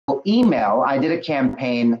So email, I did a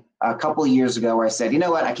campaign a couple of years ago where I said, you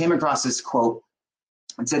know what, I came across this quote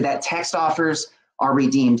and said that text offers are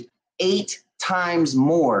redeemed 8 times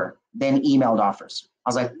more than emailed offers. I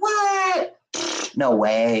was like, what? No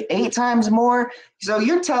way, 8 times more? So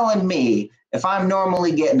you're telling me if I'm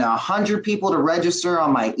normally getting 100 people to register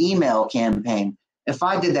on my email campaign, if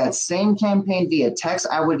I did that same campaign via text,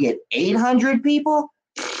 I would get 800 people?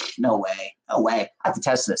 No way, no way. I have to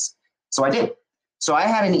test this. So I did. So I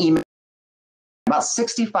had an email about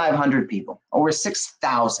 6,500 people, over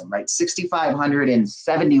 6,000, right?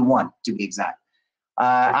 6,571 to be exact.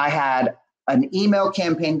 I had an email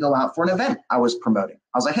campaign go out for an event I was promoting.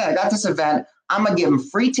 I was like, hey, I got this event. I'm going to give them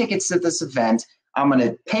free tickets to this event. I'm going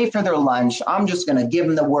to pay for their lunch. I'm just going to give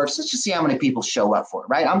them the works. Let's just see how many people show up for it,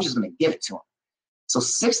 right? I'm just going to give it to them. So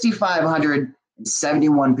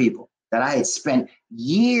 6,571 people that I had spent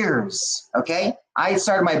years, okay? I had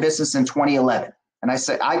started my business in 2011. And I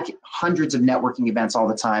said, I get hundreds of networking events all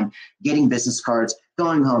the time, getting business cards,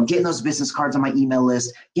 going home, getting those business cards on my email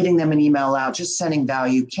list, getting them an email out, just sending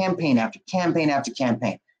value, campaign after campaign after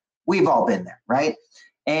campaign. We've all been there, right?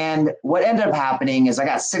 And what ended up happening is I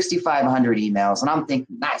got 6,500 emails, and I'm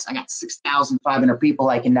thinking, nice, I got 6,500 people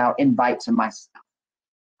I can now invite to my stuff.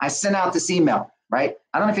 I sent out this email, right?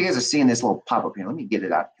 I don't know if you guys are seeing this little pop-up here. Let me get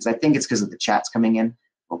it out because I think it's because of the chats coming in. A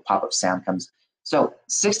little pop-up sound comes. So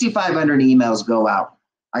 6,500 emails go out.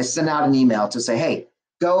 I send out an email to say, hey,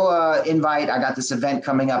 go invite. I got this event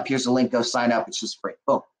coming up. Here's the link. Go sign up. It's just free.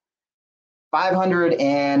 Boom. 500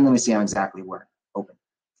 and let me see how exactly where open.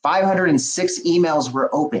 506 emails were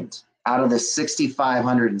opened out of the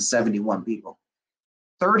 6,571 people.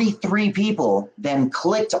 33 people then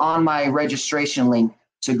clicked on my registration link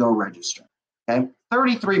to go register. Okay,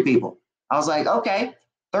 33 people. I was like, okay.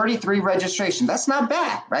 33 registration. That's not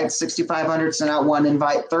bad, right? 6,500 sent out one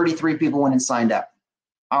invite, 33 people went and signed up.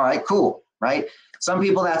 All right, cool, right? Some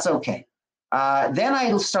people, that's okay. Then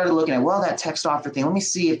I started looking at, well, that text offer thing, let me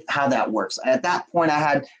see how that works. At that point, I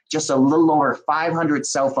had just a little over 500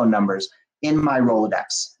 cell phone numbers in my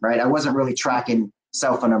Rolodex, right? I wasn't really tracking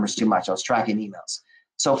cell phone numbers too much. I was tracking emails.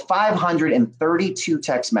 So 532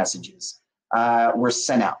 text messages were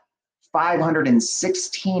sent out.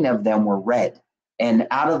 516 of them were read. And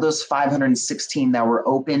out of those 516 that were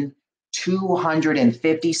open,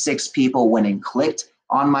 256 people went and clicked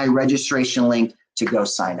on my registration link to go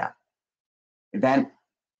sign up. Event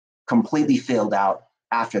completely filled out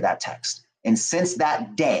after that text. And since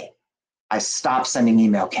that day, I stopped sending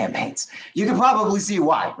email campaigns. You can probably see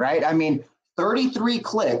why, right? I mean, 33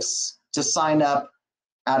 clicks to sign up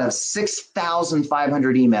out of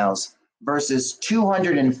 6,500 emails versus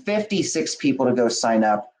 256 people to go sign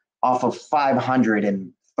up off of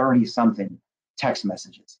 530 something text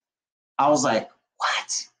messages. I was like,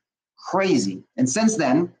 what? Crazy. And since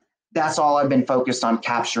then, that's all I've been focused on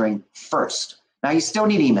capturing first. Now, you still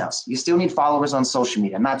need emails. You still need followers on social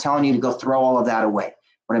media. I'm not telling you to go throw all of that away.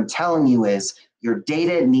 What I'm telling you is your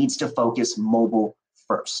data needs to focus mobile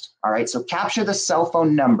first. All right. So capture the cell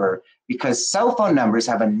phone number because cell phone numbers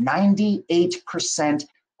have a 98%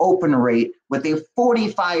 open rate with a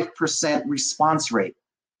 45% response rate.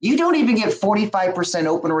 You don't even get 45%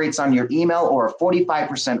 open rates on your email or a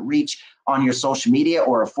 45% reach on your social media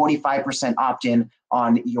or a 45% opt-in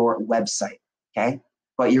on your website, okay?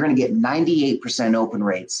 But you're gonna get 98% open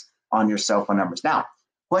rates on your cell phone numbers. Now,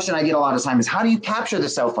 question I get a lot of time is how do you capture the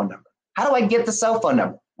cell phone number? How do I get the cell phone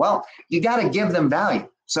number? Well, you gotta give them value.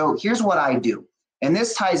 So here's what I do. And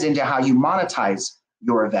this ties into how you monetize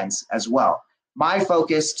your events as well. My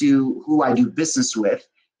focus to who I do business with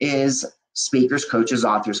is speakers, coaches,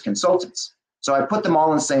 authors, consultants. So I put them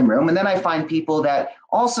all in the same room, and then I find people that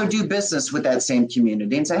also do business with that same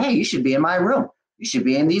community and say, hey, you should be in my room. You should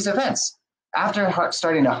be in these events. After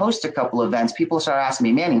starting to host a couple of events, people start asking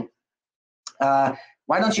me, Manny,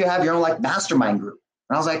 why don't you have your own like mastermind group?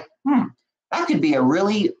 And I was like, that could be a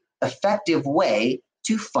really effective way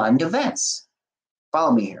to fund events.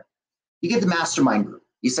 Follow me here. You get the mastermind group.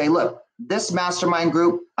 You say, look, this mastermind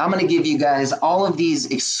group, I'm going to give you guys all of these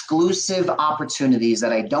exclusive opportunities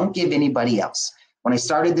that I don't give anybody else. When I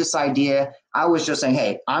started this idea, I was just saying,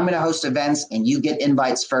 hey, I'm going to host events and you get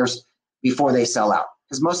invites first before they sell out.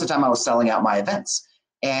 Because most of the time I was selling out my events.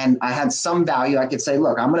 And I had some value. I could say,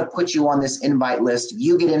 look, I'm going to put you on this invite list.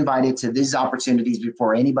 You get invited to these opportunities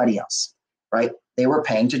before anybody else, right? They were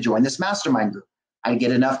paying to join this mastermind group. I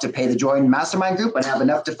get enough to pay the join mastermind group and have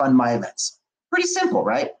enough to fund my events. Pretty simple,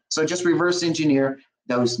 right? So just reverse engineer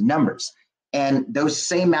those numbers. And those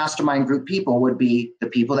same mastermind group people would be the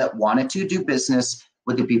people that wanted to do business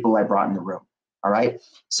with the people I brought in the room, all right?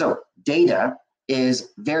 So data is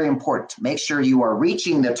very important. Make sure you are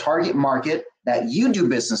reaching the target market that you do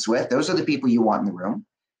business with. Those are the people you want in the room.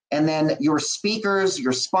 And then your speakers,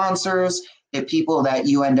 your sponsors, the people that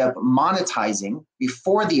you end up monetizing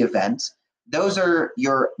before the event, those are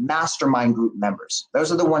your mastermind group members.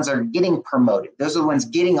 Those are the ones that are getting promoted. Those are the ones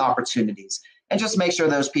getting opportunities. And just make sure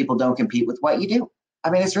those people don't compete with what you do. I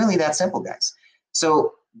mean, it's really that simple, guys.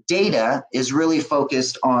 So data is really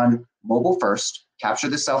focused on mobile first, capture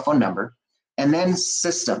the cell phone number, and then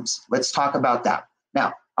systems. Let's talk about that.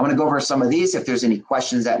 Now, I'm going to go over some of these if there's any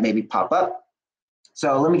questions that maybe pop up.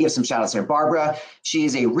 So let me give some shout outs here. Barbara, she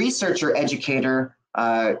is a researcher, educator,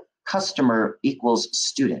 customer equals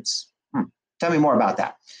students. Tell me more about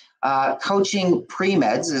that. Coaching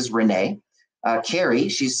pre-meds is Renee. Carrie,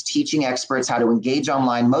 she's teaching experts how to engage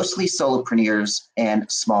online, mostly solopreneurs and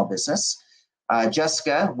small business.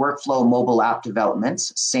 Jessica, workflow mobile app development.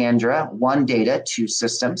 Sandra, one data, two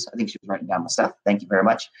systems. I think she was writing down my stuff. Thank you very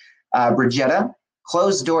much. Brigitta,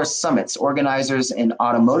 closed door summits, organizers in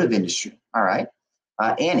automotive industry. All right.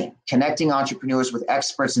 Annie, connecting entrepreneurs with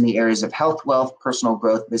experts in the areas of health, wealth, personal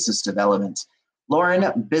growth, business development.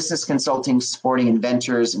 Lauren, business consulting, supporting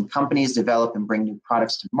inventors and companies develop and bring new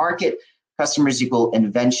products to market. Customers equal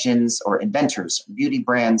inventions or inventors, beauty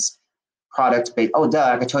brands, product based. Oh,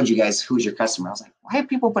 duh, I told you guys who's your customer. I was like, why are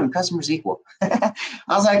people putting customers equal? I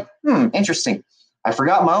was like, interesting. I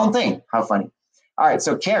forgot my own thing. How funny. All right,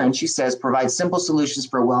 so Karen, she says, provide simple solutions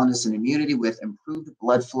for wellness and immunity with improved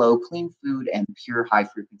blood flow, clean food, and pure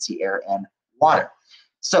high-frequency air and water.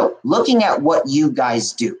 So looking at what you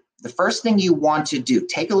guys do, the first thing you want to do,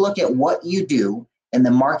 take a look at what you do in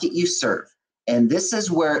the market you serve. And this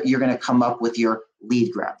is where you're going to come up with your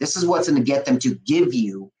lead grab. This is what's going to get them to give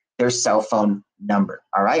you their cell phone number.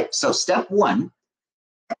 All right, so step one,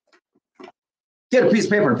 get a piece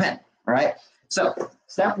of paper and a pen. All right, so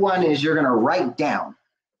step one is you're going to write down.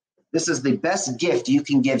 This is the best gift you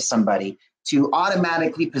can give somebody to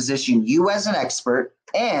automatically position you as an expert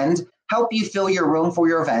and help you fill your room for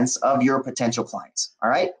your events of your potential clients. All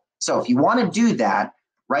right, so if you want to do that,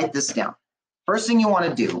 write this down. First thing you want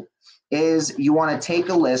to do is you want to take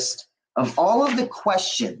a list of all of the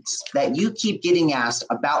questions that you keep getting asked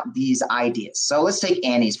about these ideas. So let's take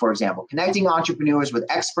Annie's, for example, connecting entrepreneurs with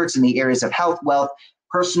experts in the areas of health, wealth,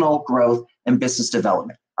 personal growth, and business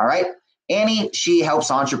development. All right. Annie, she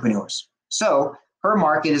helps entrepreneurs. So her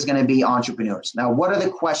market is going to be entrepreneurs. Now, what are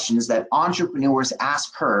the questions that entrepreneurs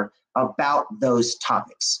ask her about those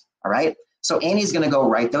topics? All right. So Annie's going to go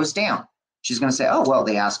write those down. She's going to say, oh, well,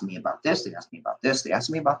 they asked me about this. They asked me about this. They asked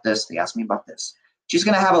me about this. They asked me about this. She's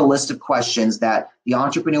going to have a list of questions that the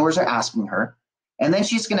entrepreneurs are asking her. And then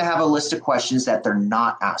she's going to have a list of questions that they're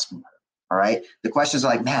not asking her. All right. The questions are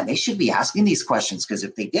like, man, they should be asking these questions because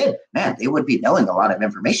if they did, man, they would be knowing a lot of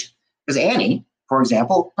information. Because Annie, for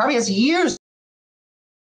example, probably has years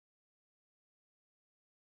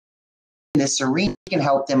in this arena, can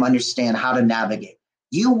help them understand how to navigate.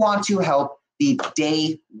 You want to help the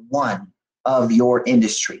day one of your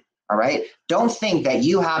industry. All right. Don't think that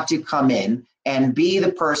you have to come in and be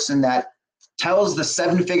the person that tells the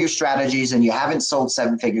 7-figure strategies and you haven't sold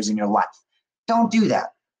 7 figures in your life. Don't do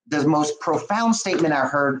that. The most profound statement I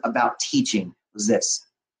heard about teaching was this: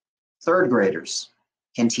 third graders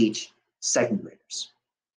can teach second graders.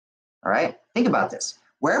 All right. Think about this.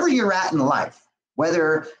 Wherever you're at in life,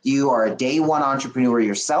 whether you are a day one entrepreneur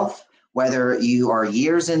yourself, whether you are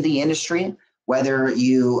years in the industry, whether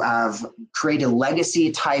you have created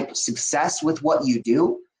legacy type success with what you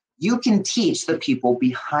do, you can teach the people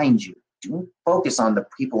behind you. Don't focus on the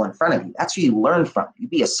people in front of you. That's who you learn from. You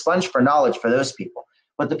be a sponge for knowledge for those people.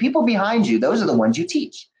 But the people behind you, those are the ones you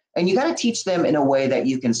teach. And you got to teach them in a way that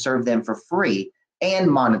you can serve them for free and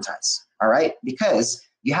monetize. All right? Because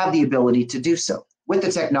you have the ability to do so with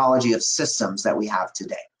the technology of systems that we have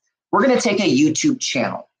today. We're going to take a YouTube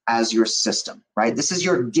channel as your system, right? This is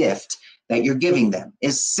your gift that you're giving them,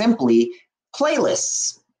 is simply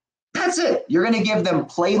playlists. That's it. You're going to give them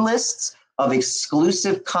playlists of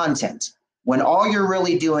exclusive content when all you're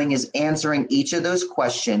really doing is answering each of those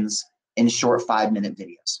questions in short 5-minute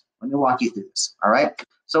videos. Let me walk you through this. All right.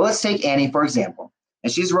 So let's take Annie, for example.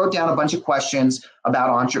 And she's wrote down a bunch of questions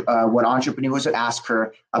about what entrepreneurs would ask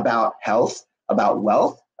her about health, about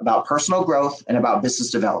wealth, about personal growth, and about business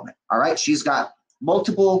development. All right. She's got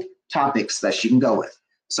multiple topics that she can go with.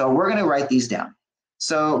 So we're going to write these down.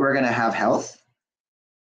 So we're going to have health.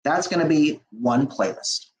 That's going to be one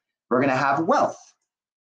playlist. We're going to have wealth.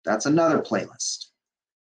 That's another playlist.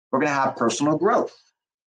 We're going to have personal growth.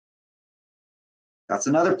 That's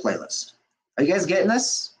another playlist. Are you guys getting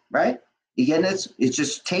this? Right? You getting it? It's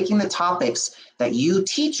just taking the topics that you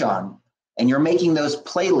teach on And you're making those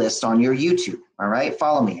playlists on your YouTube, all right?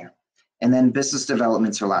 Follow me here. And then business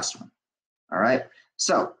development's her last one, all right?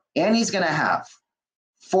 So Annie's gonna have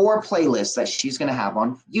 4 playlists that she's gonna have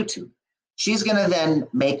on YouTube. She's gonna then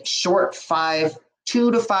make short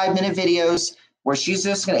 2 to 5 minute videos where she's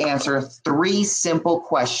just gonna answer 3 simple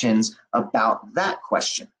questions about that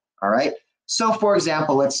question, all right? So for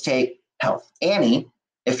example, let's take health. Annie,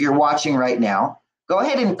 if you're watching right now, go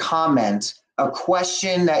ahead and comment a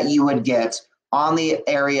question that you would get on the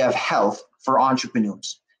area of health for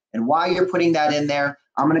entrepreneurs. And while you're putting that in there,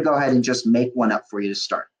 I'm gonna go ahead and just make one up for you to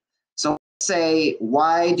start. So let's say,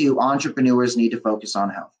 why do entrepreneurs need to focus on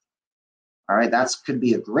health? All right, that could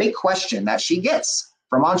be a great question that she gets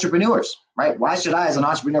from entrepreneurs, right? Why should I, as an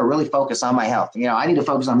entrepreneur, really focus on my health? You know, I need to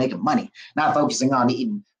focus on making money, not focusing on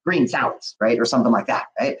eating green salads, right? Or something like that,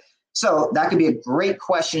 right? So that could be a great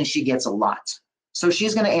question she gets a lot. So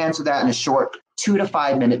she's gonna answer that in a short 2 to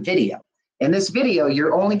 5 minute video. In this video,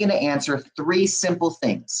 you're only gonna answer 3 simple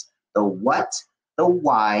things: the what, the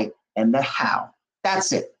why, and the how.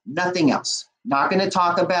 That's it, nothing else. Not gonna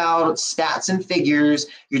talk about stats and figures.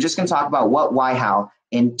 You're just gonna talk about what, why, how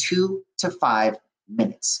in 2 to 5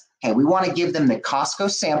 minutes. Okay, we wanna give them the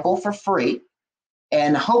Costco sample for free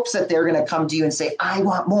in hopes that they're gonna come to you and say, I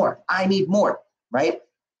want more, I need more, right?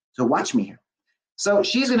 So watch me here. So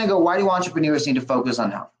she's gonna go, why do entrepreneurs need to focus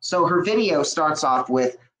on health? So her video starts off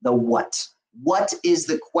with the what. What is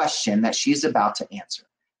the question that she's about to answer?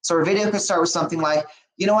 So her video could start with something like,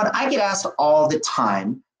 you know what, I get asked all the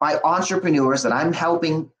time by entrepreneurs that I'm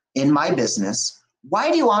helping in my business,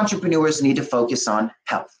 why do entrepreneurs need to focus on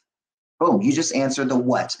health? Boom, you just answered the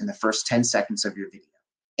what in the first 10 seconds of your video.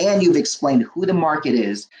 And you've explained who the market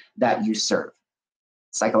is that you serve.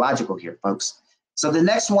 Psychological here, folks. So the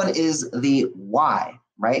next one is the why,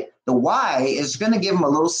 right? The why is gonna give them a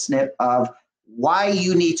little snip of why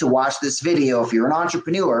you need to watch this video. If you're an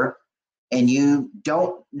entrepreneur and you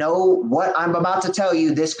don't know what I'm about to tell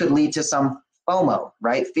you, this could lead to some FOMO,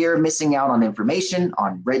 right? Fear of missing out on information,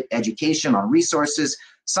 on education, on resources,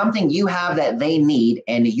 something you have that they need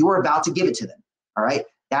and you're about to give it to them, all right?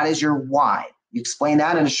 That is your why. You explain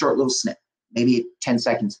that in a short little snip, maybe 10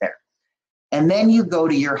 seconds there. And then you go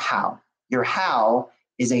to your how. Your how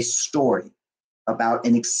is a story about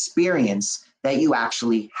an experience that you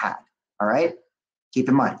actually had, all right? Keep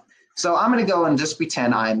in mind. So I'm gonna go and just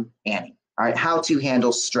pretend I'm Annie, all right? How to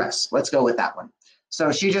handle stress. Let's go with that one. So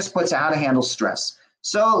she just puts how to handle stress.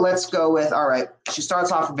 So let's go with, all right, she starts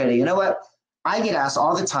off her video. You know what? I get asked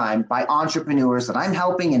all the time by entrepreneurs that I'm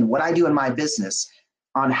helping and what I do in my business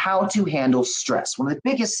on how to handle stress. One of the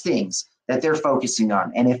biggest things that they're focusing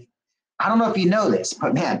on. And if, I don't know if you know this,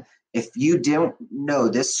 but man, if you don't know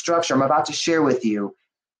this structure I'm about to share with you,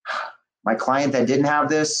 my client that didn't have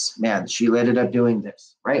this, man, she ended up doing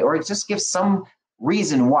this, right? Or it just gives some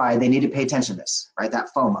reason why they need to pay attention to this, right? That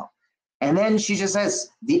FOMO. And then she just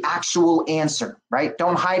says the actual answer, right?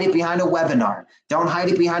 Don't hide it behind a webinar. Don't hide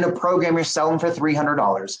it behind a program you're selling for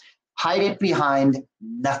 $300. Hide it behind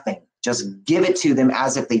nothing. Just give it to them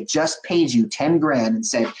as if they just paid you 10 grand and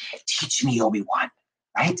said, teach me, Obi-Wan,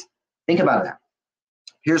 right? Think about that.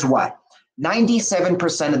 Here's why.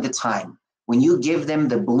 97% of the time, when you give them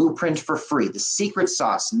the blueprint for free, the secret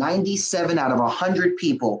sauce, 97 out of 100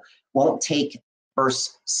 people won't take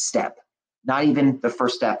first step. Not even the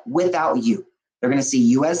first step without you. They're going to see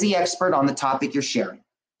you as the expert on the topic you're sharing,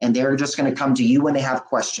 and they're just going to come to you when they have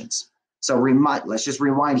questions. So let's just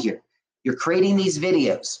rewind here. You're creating these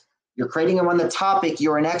videos. You're creating them on the topic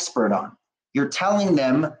you're an expert on. You're telling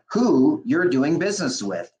them who you're doing business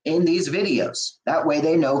with in these videos. That way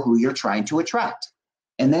they know who you're trying to attract.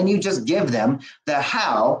 And then you just give them the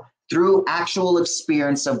how through actual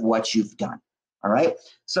experience of what you've done. All right.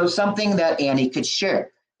 So something that Annie could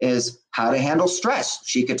share is how to handle stress.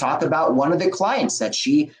 She could talk about one of the clients that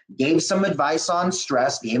she gave some advice on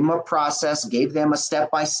stress, gave them a process, gave them a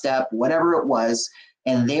step-by-step, whatever it was,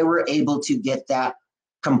 and they were able to get that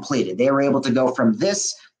completed. They were able to go from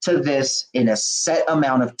this to this in a set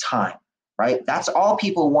amount of time, right? That's all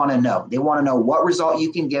people want to know. They want to know what result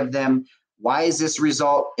you can give them. Why is this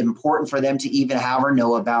result important for them to even have or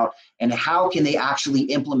know about? And how can they actually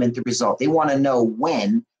implement the result? They want to know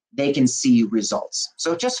when they can see results.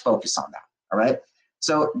 So just focus on that, all right?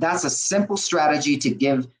 So that's a simple strategy to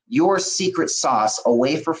give your secret sauce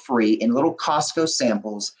away for free in little Costco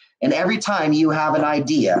samples. And every time you have an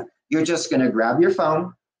idea, you're just gonna grab your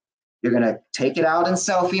phone, you're gonna take it out in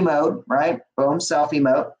selfie mode, right? Boom, selfie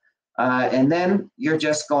mode. And then you're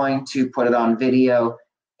just going to put it on video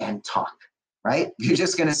and talk, right? You're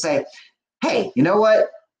just gonna say, hey, you know what?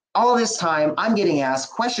 all this time, I'm getting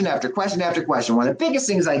asked question after question after question. One of the biggest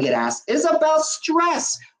things I get asked is about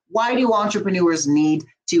stress. Why do entrepreneurs need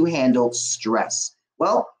to handle stress?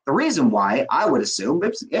 Well, the reason why, I would assume,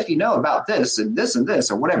 if you know about this and this and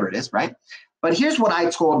this or whatever it is, right? But here's what I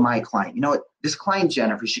told my client. You know, this client,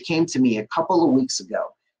 Jennifer, she came to me a couple of weeks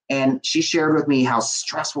ago and she shared with me how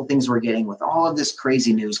stressful things were getting with all of this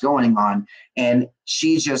crazy news going on. And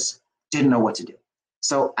she just didn't know what to do.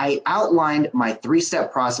 So I outlined my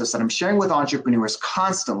 3-step process that I'm sharing with entrepreneurs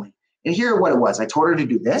constantly. And here what it was. I told her to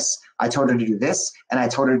do this, I told her to do this, and I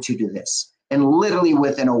told her to do this. And literally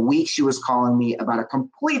within a week, she was calling me about a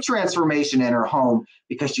complete transformation in her home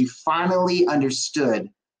because she finally understood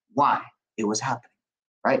why it was happening,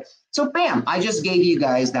 right? So bam, I just gave you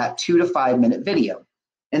guys that 2 to 5 minute video.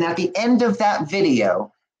 And at the end of that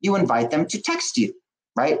video, you invite them to text you,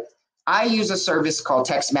 right? I use a service called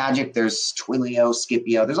Text Magic. There's Twilio,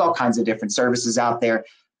 Skipio. There's all kinds of different services out there,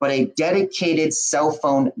 but a dedicated cell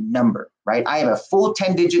phone number, right? I have a full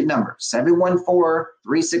 10-digit number,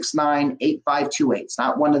 714-369-8528. It's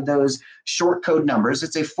not one of those short code numbers.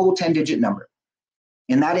 It's a full 10-digit number.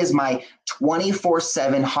 And that is my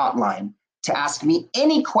 24/7 hotline to ask me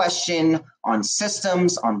any question on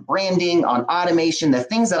systems, on branding, on automation, the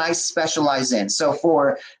things that I specialize in. So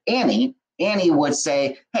for Annie would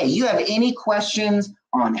say, hey, you have any questions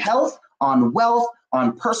on health, on wealth,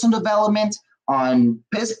 on personal development, on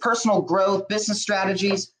personal growth, business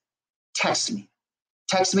strategies, text me.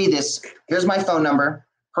 Text me this. Here's my phone number,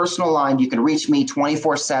 personal line. You can reach me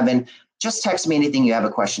 24/7. Just text me anything you have a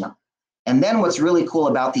question on. And then what's really cool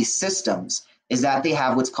about these systems is that they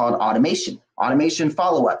have what's called automation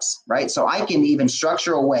follow-ups, right? So I can even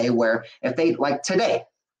structure a way where if they, like today,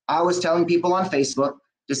 I was telling people on Facebook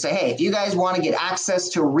to say, hey, if you guys want to get access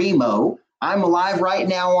to Remo, I'm live right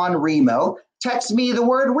now on Remo, text me the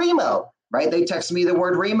word Remo, right? They text me the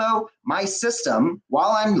word Remo. My system,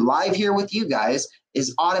 while I'm live here with you guys,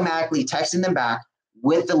 is automatically texting them back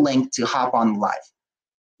with the link to hop on live.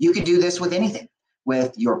 You could do this with anything,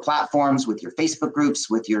 with your platforms, with your Facebook groups,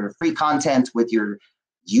 with your free content, with your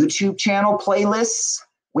YouTube channel playlists,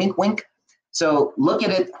 wink, wink. So look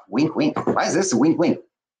at it, wink, wink. Why is this a wink, wink?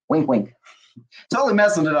 Wink, wink. Totally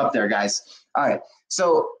messing it up there, guys. All right,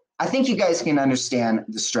 so I think you guys can understand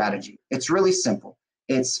the strategy. It's really simple.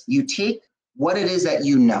 It's you take what it is that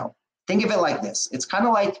you know. Think of it like this. It's kind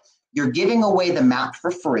of like you're giving away the map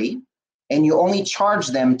for free and you only charge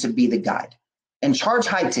them to be the guide. And charge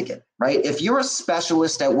high ticket, right? If you're a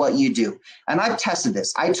specialist at what you do, and I've tested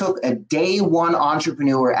this. I took a day one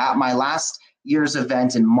entrepreneur at my last year's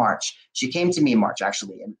event in March. She came to me in March,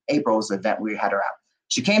 actually, in April's event, we had her out.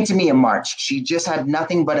 She came to me in March. She just had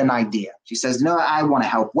nothing but an idea. She says, no, I want to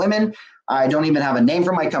help women. I don't even have a name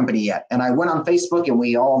for my company yet. And I went on Facebook and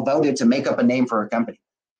we all voted to make up a name for her company.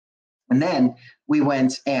 And then we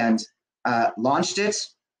went and launched it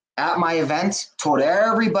at my event, told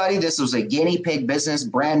everybody this was a guinea pig business,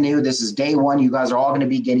 brand new. This is day one. You guys are all going to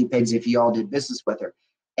be guinea pigs if you all did business with her.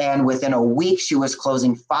 And within a week, she was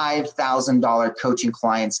closing $5,000 coaching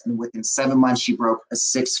clients. And within 7 months, she broke a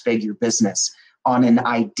 6-figure business on an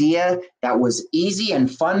idea that was easy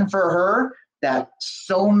and fun for her that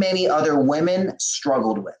so many other women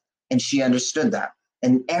struggled with. And she understood that.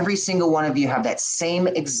 And every single one of you have that same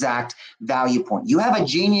exact value point. You have a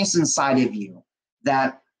genius inside of you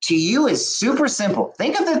that to you is super simple.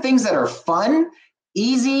 Think of the things that are fun,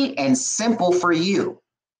 easy, and simple for you.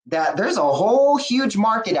 That there's a whole huge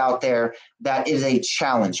market out there that is a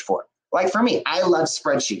challenge for. Like for me, I love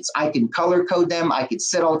spreadsheets. I can color code them. I could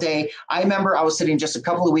sit all day. I remember I was sitting just a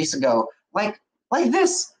couple of weeks ago, like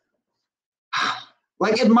this,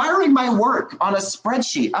 like admiring my work on a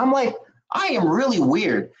spreadsheet. I'm like, I am really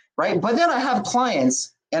weird, right? But then I have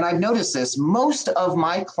clients, and I've noticed this, most of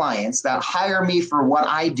my clients that hire me for what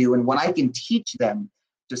I do and what I can teach them,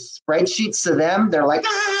 just spreadsheets to them, they're like,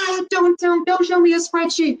 don't show me a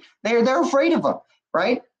spreadsheet. They're afraid of them,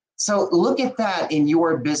 right? So look at that in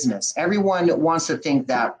your business. Everyone wants to think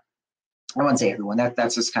that, I wouldn't say everyone,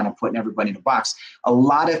 that's just kind of putting everybody in a box. A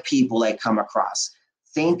lot of people I come across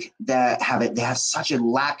think that they have such a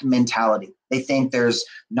lack mentality. They think there's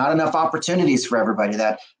not enough opportunities for everybody,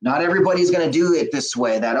 that not everybody's going to do it this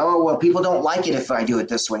way, that, oh, well, people don't like it if I do it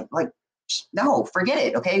this way. Like, no, forget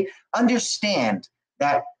it, okay? Understand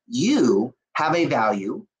that you have a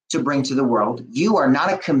value to bring to the world. You are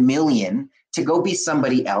not a chameleon to go be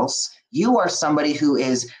somebody else. You are somebody who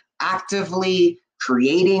is actively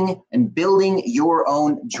creating and building your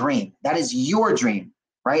own dream. That is your dream,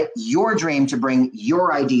 right? Your dream to bring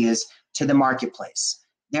your ideas to the marketplace.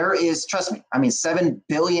 There is, trust me, I mean, 7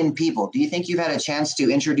 billion people. Do you think you've had a chance to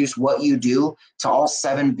introduce what you do to all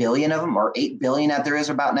 7 billion of them, or 8 billion that there is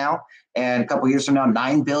about now? And a couple of years from now,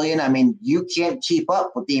 9 billion. I mean, you can't keep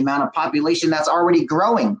up with the amount of population that's already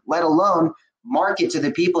growing, let alone market to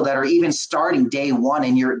the people that are even starting day one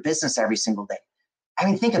in your business every single day. I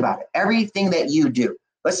mean, think about it. Everything that you do.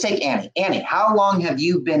 Let's take Annie. Annie, how long have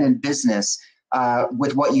you been in business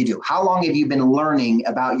with what you do? How long have you been learning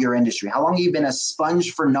about your industry? How long have you been a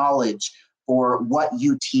sponge for knowledge for what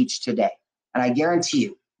you teach today? And I guarantee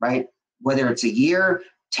you, right, whether it's a year,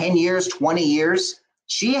 10 years, 20 years,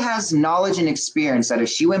 she has knowledge and experience that if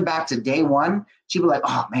she went back to day one, she'd be like,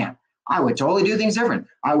 oh man, I would totally do things different.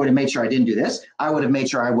 I would have made sure I didn't do this. I would have made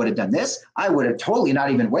sure I would have done this. I would have totally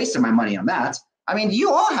not even wasted my money on that. I mean,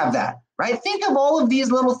 you all have that, right? Think of all of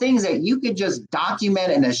these little things that you could just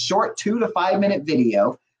document in a short 2 to 5 minute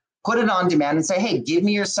video, put it on demand and say, hey, give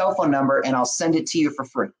me your cell phone number and I'll send it to you for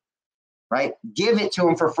free, right? Give it to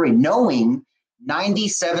them for free, knowing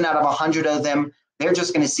 97 out of 100 of them, they're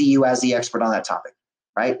just going to see you as the expert on that topic,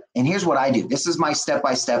 right? And here's what I do. This is my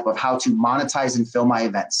step-by-step of how to monetize and fill my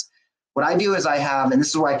events. What I do is I have, and this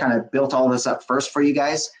is where I kind of built all this up first for you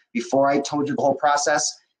guys before I told you the whole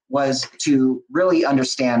process, was to really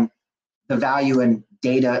understand the value in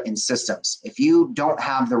data and systems. If you don't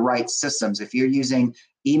have the right systems, if you're using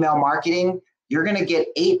email marketing, you're going to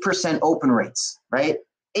get 8% open rates, right?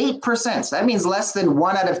 8%. So that means less than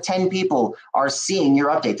 1 out of 10 people are seeing your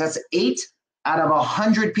update. That's 8 out of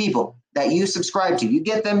 100 people that you subscribe to. You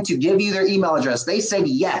get them to give you their email address. They said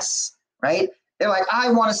yes, right? They're like, I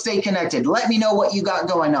want to stay connected. Let me know what you got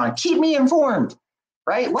going on. Keep me informed,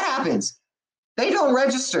 right? What happens? They don't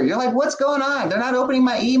register. You're like, what's going on? They're not opening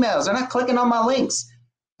my emails. They're not clicking on my links.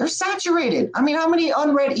 They're saturated. I mean, how many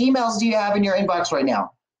unread emails do you have in your inbox right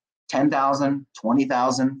now? 10,000,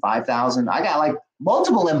 20,000, 5,000. I got like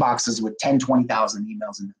multiple inboxes with 10, 20,000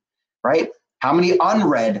 emails in them, right? How many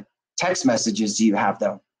unread text messages do you have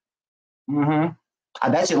though? I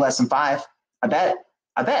bet you less than 5. I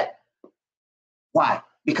bet. Why?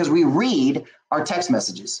 Because we read our text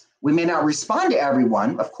messages. We may not respond to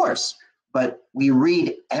everyone, of course, but we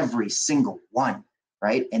read every single one,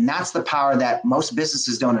 right? And that's the power that most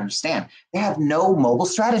businesses don't understand. They have no mobile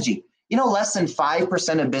strategy. You know, less than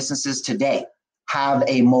 5% of businesses today have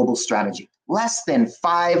a mobile strategy. Less than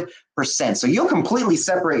 5%. So you'll completely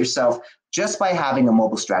separate yourself just by having a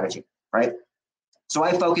mobile strategy, right? So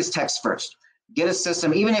I focus text first. Get a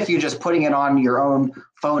system, even if you're just putting it on your own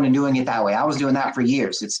phone and doing it that way. I was doing that for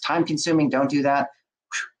years. It's time consuming. Don't do that.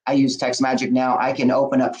 I use Text Magic now. I can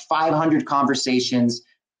open up 500 conversations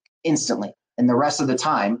instantly. And the rest of the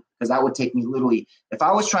time, because that would take me literally, if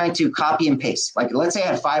I was trying to copy and paste, like let's say I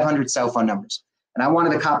had 500 cell phone numbers and I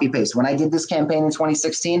wanted to copy paste. When I did this campaign in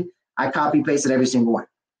 2016, I copy pasted every single one.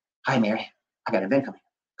 Hi, Mary. I got an event coming.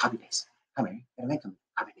 Copy paste. Hi, Mary. Got an event coming.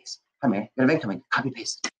 Copy paste. Hi, Mary. Got an event coming. Copy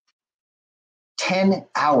paste. 10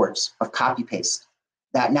 hours of copy paste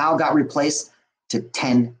that now got replaced to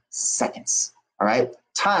 10 seconds. All right.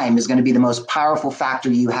 Time is going to be the most powerful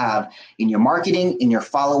factor you have in your marketing, in your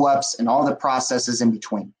follow-ups, and all the processes in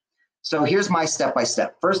between. So here's my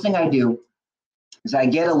step-by-step. First thing I do is I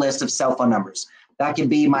get a list of cell phone numbers. That could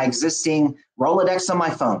be my existing Rolodex on my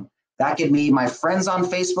phone. That could be my friends on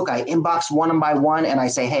Facebook. I inbox one by one and I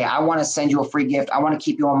say, hey, I want to send you a free gift. I want to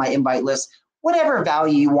keep you on my invite list. Whatever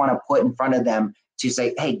value you want to put in front of them to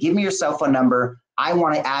say, hey, give me your cell phone number. I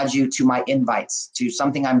want to add you to my invites, to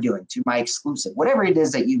something I'm doing, to my exclusive, whatever it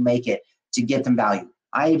is that you make it to get them value.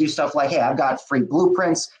 I do stuff like, hey, I've got free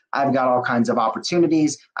blueprints. I've got all kinds of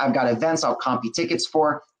opportunities. I've got events I'll comp you tickets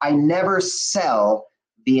for. I never sell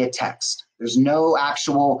via text. There's no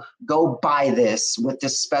actual go buy this with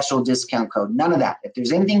this special discount code. None of that. If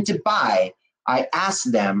there's anything to buy, I ask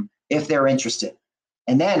them if they're interested.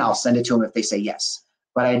 And then I'll send it to them if they say yes.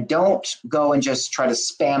 But I don't go and just try to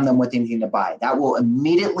spam them with anything to buy. That will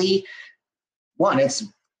immediately, one, it's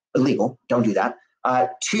illegal. Don't do that.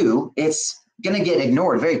 Two, it's going to get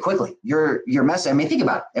ignored very quickly. Your message, I mean, think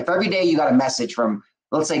about it. If every day you got a message from,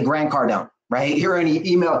 let's say, Grant Cardone, right? You're in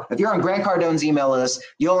email. If you're on Grant Cardone's email list,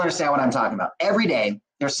 you'll understand what I'm talking about. Every day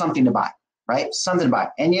there's something to buy, right? Something to buy.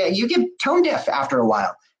 And you get tone deaf after a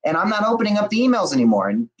while. And I'm not opening up the emails anymore.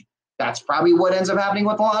 And that's probably what ends up happening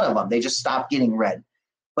with a lot of them. They just stop getting read.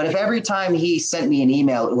 But if every time he sent me an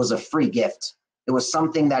email, it was a free gift, it was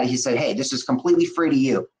something that he said, hey, this is completely free to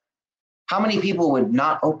you. How many people would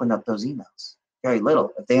not open up those emails? Very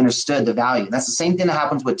little, if they understood the value. And that's the same thing that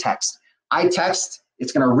happens with text. I text,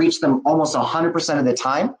 it's going to reach them almost 100% of the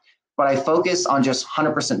time, but I focus on just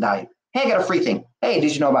 100% value. Hey, I got a free thing. Hey,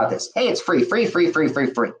 did you know about this? Hey, it's free,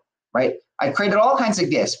 right? I created all kinds of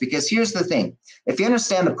gifts because here's the thing. If you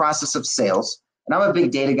understand the process of sales, and I'm a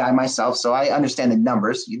big data guy myself, so I understand the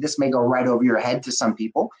numbers. This may go right over your head to some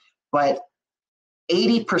people, but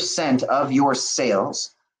 80% of your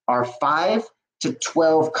sales are 5 to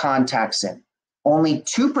 12 contacts in. Only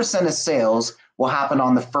 2% of sales will happen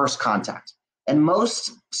on the first contact. And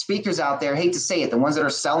most speakers out there, hate to say it, the ones that are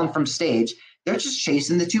selling from stage, they're just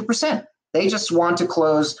chasing the 2%. They just want to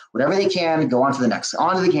close whatever they can, go on to the next,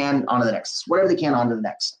 onto the next, whatever they can, onto the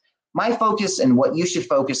next. My focus and what you should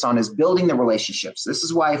focus on is building the relationships. This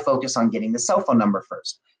is why I focus on getting the cell phone number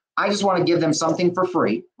first. I just want to give them something for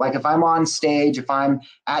free. Like if I'm on stage, if I'm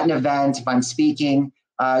at an event, if I'm speaking,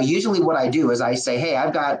 usually what I do is I say, hey,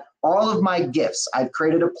 I've got all of my gifts. I've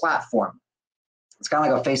created a platform. It's kind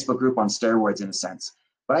of like a Facebook group on steroids in a sense.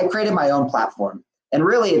 But I created my own platform. And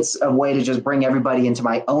really, it's a way to just bring everybody into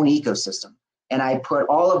my own ecosystem. And I put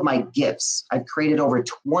all of my gifts. I've created over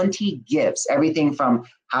 20 gifts, everything from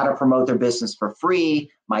how to promote their business for free,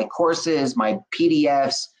 my courses, my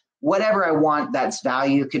PDFs, whatever I want that's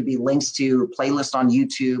value. Could be links to a playlist on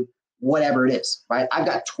YouTube, whatever it is, right? I've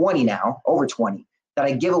got 20 now, over 20, that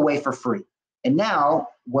I give away for free. And now,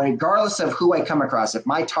 regardless of who I come across, if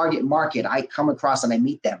my target market, I come across and I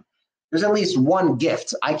meet them, there's at least one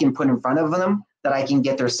gift I can put in front of them that I can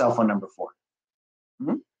get their cell phone number for.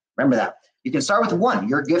 Remember that. You can start with one.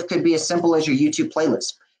 Your gift could be as simple as your YouTube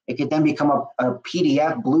playlist. It could then become a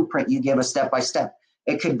PDF blueprint you give a step-by-step.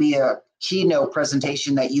 It could be a keynote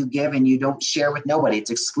presentation that you give and you don't share with nobody. It's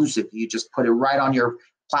exclusive. You just put it right on your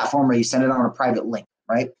platform or you send it on a private link,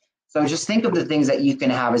 right? So just think of the things that you can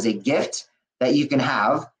have as a gift that you can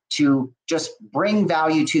have to just bring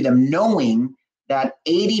value to them, knowing that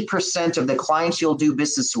 80% of the clients you'll do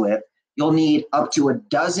business with, you'll need up to a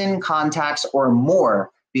dozen contacts or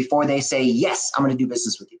more before they say, yes, I'm going to do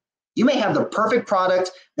business with you. You may have the perfect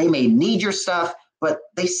product. They may need your stuff, but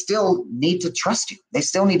they still need to trust you. They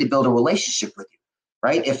still need to build a relationship with you,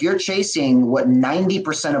 right? If you're chasing what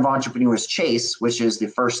 90% of entrepreneurs chase, which is the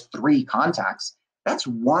first 3 contacts, that's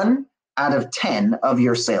 1 out of 10 of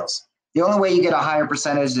your sales. The only way you get a higher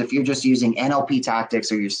percentage is if you're just using NLP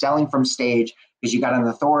tactics or you're selling from stage because you got an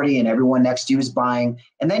authority and everyone next to you is buying,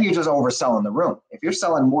 and then you're just overselling the room. If you're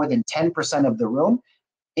selling more than 10% of the room,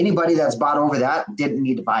 anybody that's bought over that didn't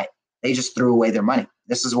need to buy it. They just threw away their money.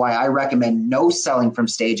 This is why I recommend no selling from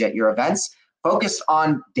stage at your events. Focus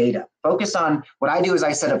on data. Focus on what I do is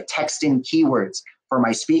I set up text-in keywords for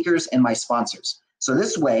my speakers and my sponsors. So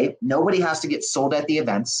this way, nobody has to get sold at the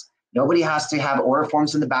events. Nobody has to have order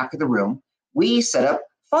forms in the back of the room. We set up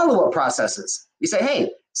follow-up processes. We say,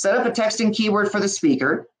 hey, set up a text-in keyword for the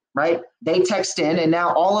speaker, right? They text in, and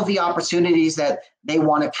now all of the opportunities that they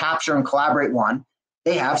want to capture and collaborate on,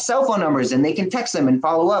 they have cell phone numbers and they can text them and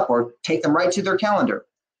follow up or take them right to their calendar.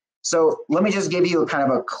 So let me just give you a kind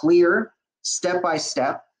of a clear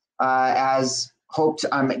step-by-step as hoped.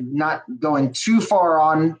 I'm not going too far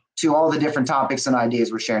on to all the different topics and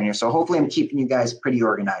ideas we're sharing here. So hopefully I'm keeping you guys pretty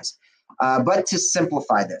organized. But to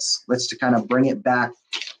simplify this, let's to kind of bring it back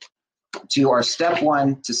to our step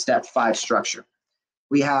 1 to step 5 structure.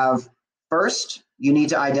 We have first, you need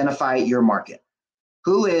to identify your market.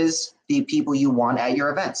 Who is the people you want at your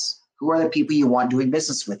events? Who are the people you want doing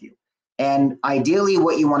business with you? And ideally,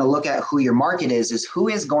 what you want to look at who your market is who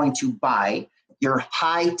is going to buy your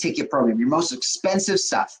high ticket program, your most expensive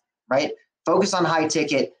stuff, right? Focus on high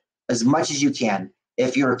ticket as much as you can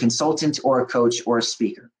if you're a consultant or a coach or a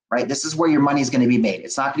speaker, right? This is where your money is going to be made.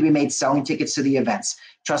 It's not going to be made selling tickets to the events.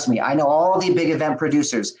 Trust me, I know all the big event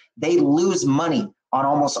producers, they lose money on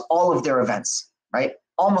almost all of their events, right?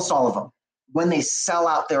 Almost all of them. When they sell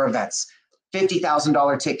out their events,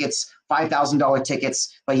 $50,000 tickets, $5,000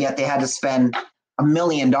 tickets, but yet they had to spend $1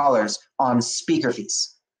 million on speaker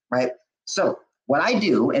fees, right? So what I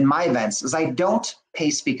do in my events is I don't pay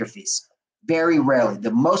speaker fees, very rarely.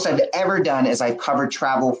 The most I've ever done is I've covered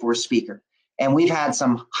travel for a speaker. And we've had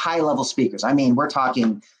some high-level speakers. I mean, we're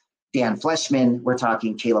talking Dan Fleshman, we're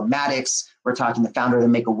talking Caleb Maddox, we're talking the founder of the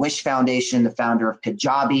Make-A-Wish Foundation, the founder of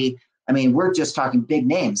Kajabi. I mean, we're just talking big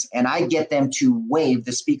names, and I get them to waive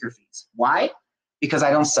the speaker fees. Why? Because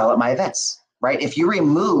I don't sell at my events, right? If you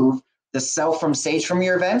remove the sell from stage from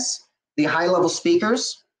your events, the high-level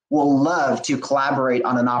speakers will love to collaborate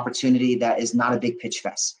on an opportunity that is not a big pitch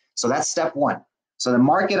fest. So that's step 1. So the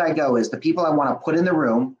market I go is the people I want to put in the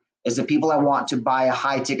room is the people I want to buy a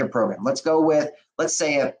high-ticket program. Let's go with, let's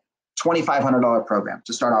say, a $2,500 program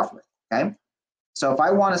to start off with, okay? So if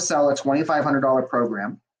I want to sell a $2,500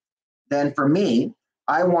 program, then for me,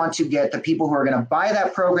 I want to get the people who are going to buy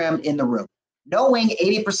that program in the room. Knowing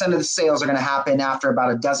 80% of the sales are going to happen after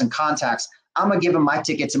about a dozen contacts, I'm going to give them my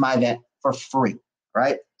ticket to my event for free,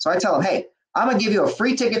 right? So I tell them, hey, I'm gonna give you a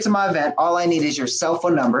free ticket to my event. All I need is your cell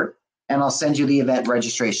phone number, and I'll send you the event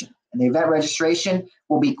registration. And the event registration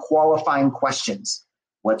will be qualifying questions.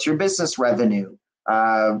 What's your business revenue?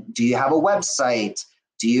 Do you have a website?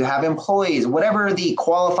 Do you have employees? Whatever the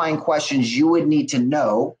qualifying questions you would need to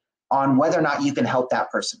know on whether or not you can help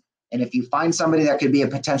that person. And if you find somebody that could be a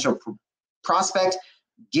potential prospect,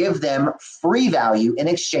 give them free value in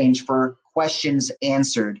exchange for questions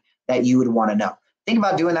answered that you would want to know. Think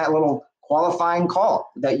about doing that little qualifying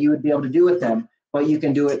call that you would be able to do with them, but you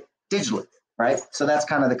can do it digitally, right? So that's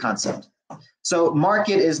kind of the concept. So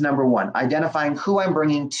market is number one, identifying who I'm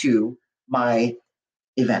bringing to my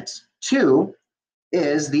event. Two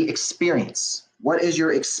is the experience. What is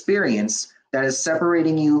your experience that is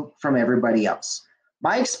separating you from everybody else?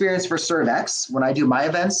 My experience for ServeX, when I do my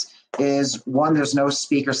events, is one, there's no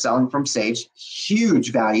speaker selling from stage.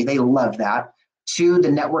 Huge value. They love that. Two, the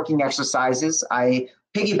networking exercises. I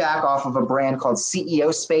piggyback off of a brand called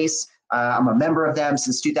CEO Space. I'm a member of them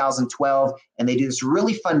since 2012, and they do this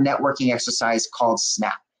really fun networking exercise called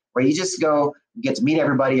Snap, where you just go get to meet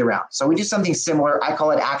everybody around. So we do something similar. I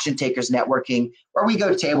call it Action Takers Networking, where we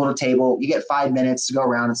go table to table. You get 5 minutes to go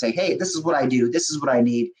around and say, hey, this is what I do. This is what I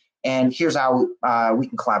need. And here's how we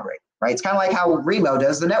can collaborate, right? It's kind of like how Remo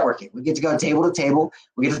does the networking. We get to go table to table.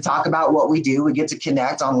 We get to talk about what we do. We get to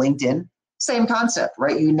connect on LinkedIn. Same concept,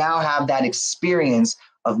 right? You now have that experience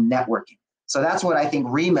of networking. So that's what I think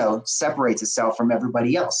Remo separates itself from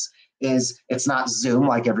everybody else. Is it's not Zoom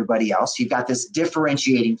like everybody else. You've got this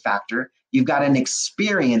differentiating factor. You've got an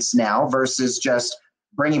experience now versus just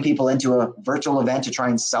bringing people into a virtual event to try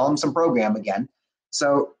and sell them some program again.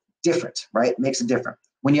 So different, right? Makes it different.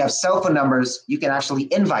 When you have cell phone numbers, you can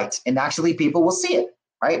actually invite, and actually people will see it,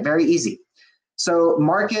 right? Very easy. So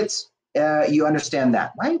markets, you understand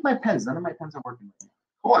that. Why my pens? None of my pens are working. Of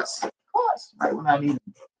course, right when I need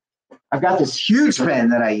them. I've got this huge pen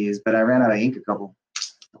that I use, but I ran out of ink a couple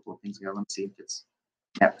of things ago. Let me see if it's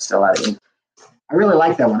still out of ink. I really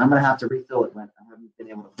like that one. I'm going to have to refill it when I haven't been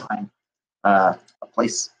able to find a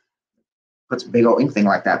place that puts a big old ink thing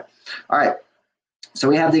like that. All right. So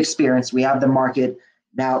we have the experience. We have the market.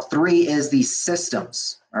 Now, 3 is the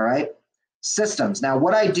systems. All right. Systems. Now,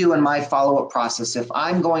 what I do in my follow-up process, if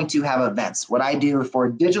I'm going to have events, what I do for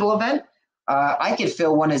a digital event, I could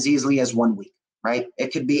fill one as easily as 1 week. Right?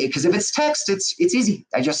 It could be, because if it's text, it's easy.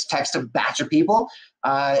 I just text a batch of people,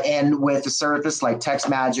 and with a service like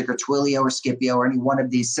TextMagic or Twilio or Scipio or any one of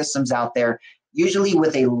these systems out there, usually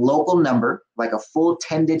with a local number, like a full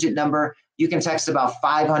 10-digit number, you can text about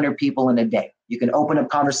 500 people in a day. You can open up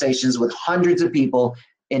conversations with hundreds of people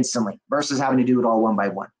instantly versus having to do it all one by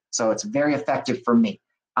one. So it's very effective for me.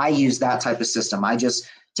 I use that type of system. I just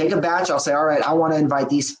take a batch. I'll say, all right, I want to invite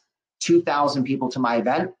these 2,000 people to my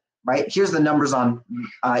event. Right? Here's the numbers on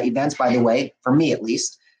events, by the way, for me at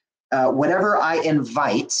least. Whatever I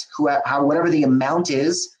invite, whatever the amount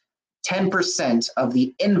is, 10% of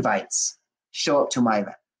the invites show up to my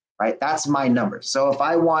event, right? That's my number. So if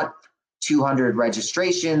I want 200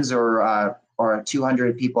 registrations or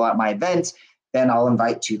 200 people at my event, then I'll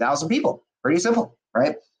invite 2,000 people. Pretty simple,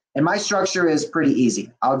 right? And my structure is pretty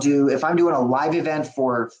easy. If I'm doing a live event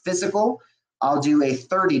for physical, I'll do a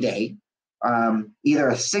 30-day, either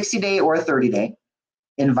a 60-day or a 30-day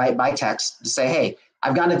invite by text to say, hey,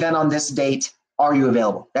 I've got an event on this date. Are you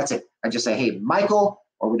available? That's it. I just say, hey, Michael,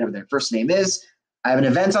 or whatever their first name is, I have an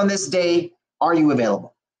event on this day. Are you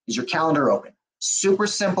available? Is your calendar open? Super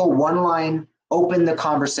simple, one line, open the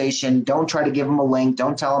conversation. Don't try to give them a link.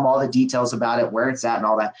 Don't tell them all the details about it, where it's at and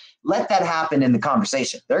all that. Let that happen in the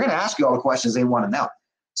conversation. They're going to ask you all the questions they want to know.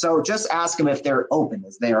 So just ask them if they're open.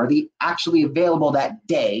 Are they actually available that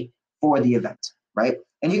day for the event, right?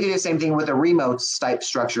 And you can do the same thing with a remote type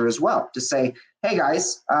structure as well. To say, hey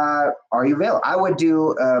guys, are you available? I would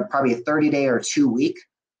do probably a 30-day or 2-week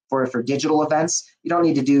for digital events. You don't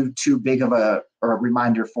need to do too big of a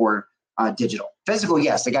reminder for digital. Physical,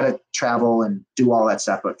 yes, they got to travel and do all that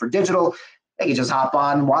stuff. But for digital, they can just hop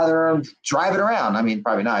on while they're driving around. I mean,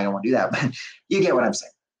 probably not. I don't want to do that, but you get what I'm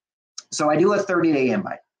saying. So I do a 30-day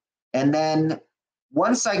invite. And then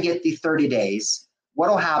once I get the 30 days, what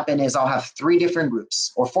will happen is I'll have 3 different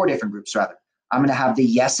groups, or 4 different groups rather. I'm going to have the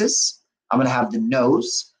yeses, I'm going to have the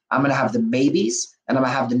nos, I'm going to have the maybes, and I'm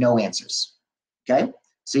going to have the no answers. Okay?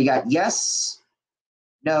 So you got yes,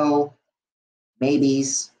 no,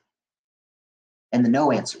 maybes, and the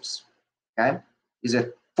no answers. Okay? These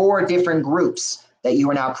are 4 different groups that you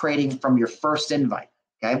are now creating from your first invite.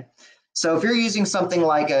 Okay? So if you're using something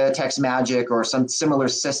like a TextMagic or some similar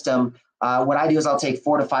system, what I do is I'll take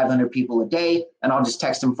 400 to 500 people a day, and I'll just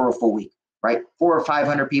text them for a full week, right? 400 or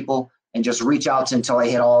 500 people, and just reach out until I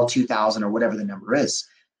hit all 2,000 or whatever the number is.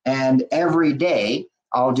 And every day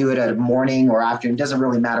I'll do it at morning or afternoon. It doesn't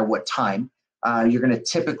really matter what time. You're going to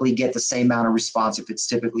typically get the same amount of response if it's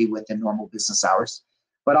typically within normal business hours.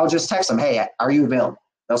 But I'll just text them, hey, are you available?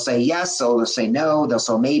 They'll say yes, so they'll say no, they'll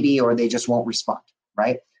say maybe, or they just won't respond,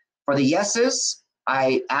 right? For the yeses,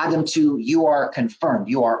 I add them to you are confirmed.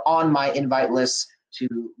 You are on my invite list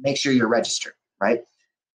to make sure you're registered, right?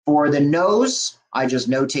 For the no's, I just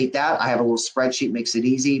notate that. I have a little spreadsheet, makes it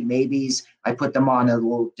easy. Maybes, I put them on a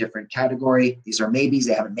little different category. These are maybes,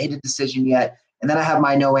 they haven't made a decision yet. And then I have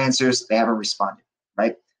my no answers, they haven't responded,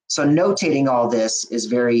 right? So notating all this is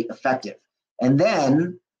very effective. And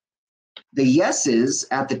then the yeses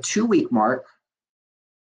at the 2-week mark,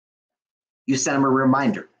 you send them a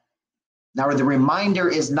reminder. Now, the reminder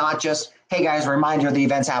is not just, hey guys, reminder the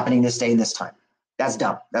event's happening this day and this time. That's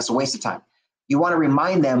dumb. That's a waste of time. You want to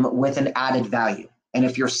remind them with an added value. And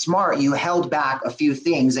if you're smart, you held back a few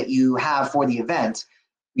things that you have for the event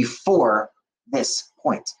before this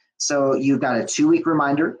point. So you've got a 2-week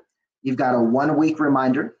reminder, you've got a 1-week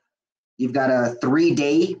reminder, you've got a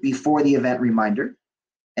 3-day before the event reminder,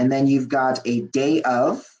 and then you've got a day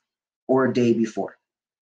of or a day before.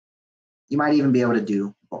 You might even be able to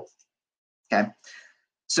do both, okay?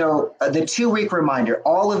 So the 2-week reminder,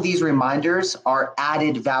 all of these reminders are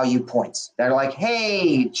added value points. They're like,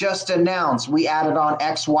 hey, just announced we added on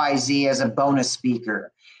XYZ as a bonus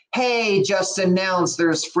speaker. Hey, just announced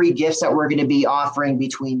there's free gifts that we're going to be offering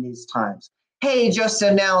between these times. Hey, just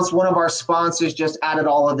announced one of our sponsors just added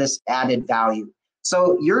all of this added value.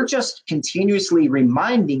 So you're just continuously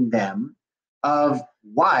reminding them of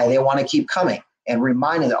why they want to keep coming and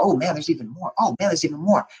reminding them, oh man, there's even more. Oh man, there's even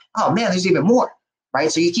more. Oh man, there's even more.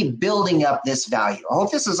 Right? So you keep building up this value. I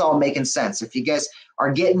hope this is all making sense. If you guys are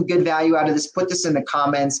getting good value out of this, put this in the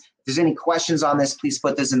comments. If there's any questions on this, please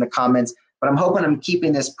put this in the comments. But I'm hoping I'm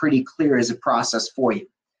keeping this pretty clear as a process for you.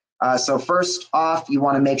 So first off, you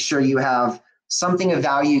want to make sure you have something of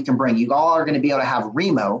value you can bring. You all are going to be able to have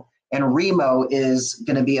Remo, and Remo is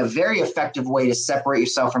going to be a very effective way to separate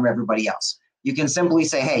yourself from everybody else. You can simply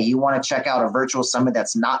say, hey, you want to check out a virtual summit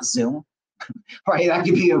that's not Zoom? Right, that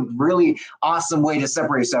could be a really awesome way to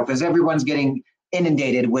separate yourself because everyone's getting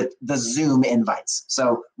inundated with the Zoom invites.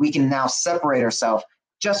 So we can now separate ourselves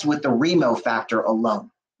just with the Remo factor alone,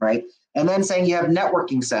 right? And then saying you have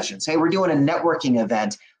networking sessions. Hey, we're doing a networking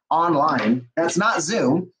event online that's not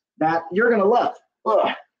Zoom that you're going to love.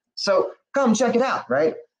 Ugh. So come check it out,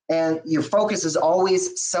 right? And your focus is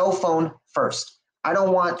always cell phone first. I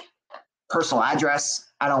don't want personal address.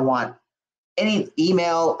 I don't want any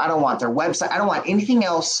email, I don't want their website, I don't want anything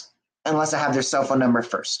else unless I have their cell phone number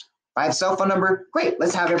first. If I have cell phone number, great,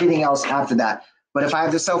 let's have everything else after that. But if I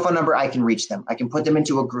have the cell phone number, I can reach them. I can put them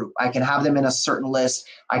into a group. I can have them in a certain list.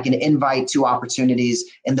 I can invite to opportunities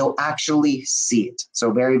and they'll actually see it.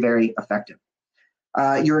 So very, very effective.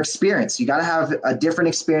 Your experience, you got to have a different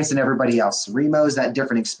experience than everybody else. Remo is that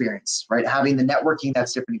different experience, right? Having the networking,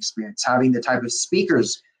 that's different experience. Having the type of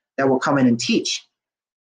speakers that will come in and teach,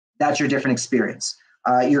 that's your different experience.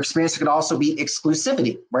 Your experience could also be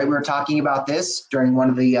exclusivity, right? We were talking about this during one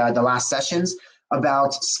of the last sessions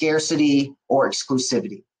about scarcity or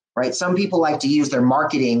exclusivity, right? Some people like to use their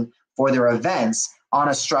marketing for their events on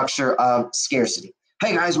a structure of scarcity.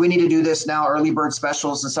 Hey guys, we need to do this now, early bird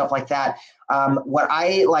specials and stuff like that. What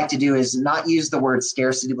I like to do is not use the word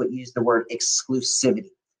scarcity, but use the word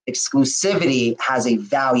exclusivity. Exclusivity has a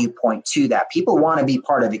value point to that. People want to be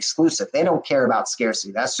part of exclusive. They don't care about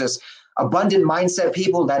scarcity. That's just abundant mindset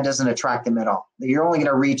people. That doesn't attract them at all. You're only going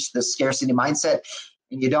to reach the scarcity mindset,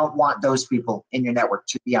 and you don't want those people in your network,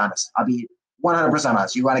 to be honest. I'll be 100%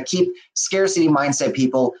 honest. You want to keep scarcity mindset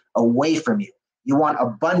people away from you. You want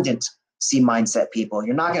abundant mindset people.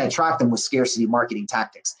 You're not going to attract them with scarcity marketing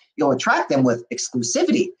tactics. You'll attract them with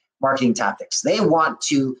exclusivity marketing tactics. They want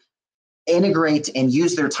to integrate and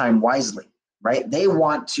use their time wisely, right? They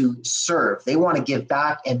want to serve. They want to give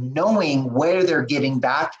back, and knowing where they're giving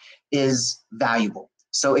back is valuable.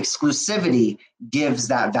 So exclusivity gives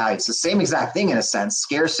that value. It's the same exact thing in a sense,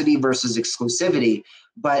 scarcity versus exclusivity,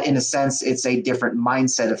 but in a sense, it's a different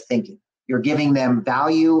mindset of thinking. You're giving them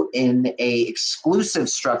value in a exclusive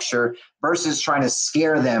structure versus trying to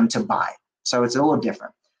scare them to buy. So it's a little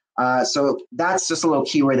different. So that's just a little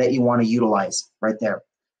keyword that you want to utilize right there.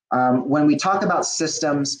 When we talk about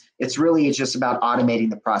systems, it's just about automating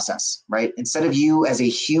the process, right? Instead of you as a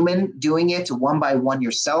human doing it one by one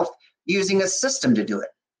yourself, using a system to do it,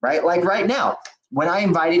 right? Like right now, when I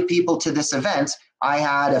invited people to this event, I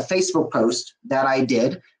had a Facebook post that I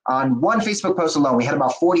did. On one Facebook post alone, we had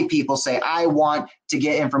about 40 people say, I want to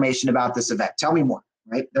get information about this event. Tell me more.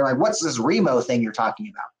 right? They're like, what's this Remo thing you're talking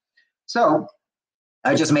about? So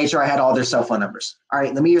I just made sure I had all their cell phone numbers. All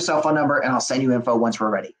right, let me your cell phone number and I'll send you info once we're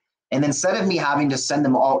ready. And instead of me having to send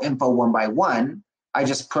them all info one by one, I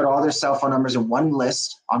just put all their cell phone numbers in one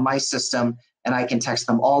list on my system and I can text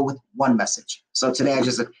them all with one message. So today I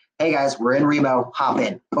just said, hey guys, we're in Remo, hop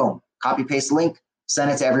in, boom, copy paste link,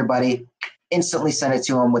 send it to everybody, instantly send it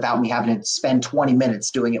to them without me having to spend 20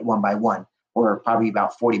 minutes doing it one by one, or probably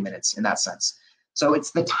about 40 minutes in that sense. So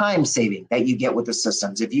it's the time saving that you get with the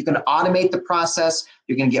systems. If you can automate the process,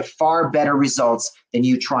 you're going to get far better results than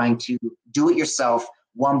you trying to do it yourself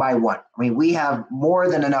one by one. I mean, we have more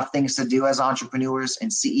than enough things to do as entrepreneurs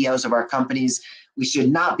and CEOs of our companies. We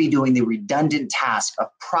should not be doing the redundant task of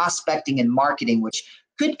prospecting and marketing, which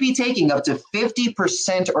could be taking up to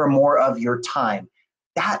 50% or more of your time.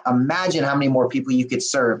 Imagine how many more people you could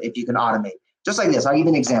serve if you can automate. Just like this, I'll give you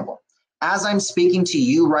an example. As I'm speaking to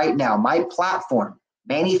you right now, my platform,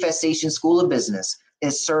 Manifestation School of Business,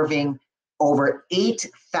 is serving over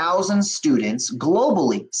 8,000 students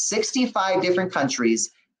globally, 65 different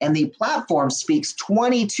countries, and the platform speaks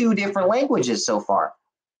 22 different languages so far.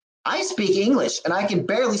 I speak English and I can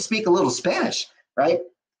barely speak a little Spanish, right?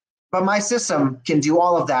 But my system can do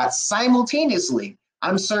all of that simultaneously.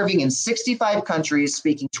 I'm serving in 65 countries,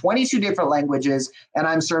 speaking 22 different languages, and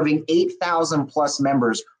I'm serving 8,000 plus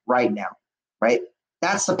members right now, right?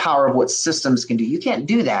 That's the power of what systems can do. You can't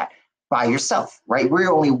do that by yourself, right?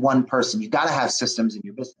 We're only one person. You got to have systems in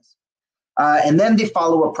your business. And then the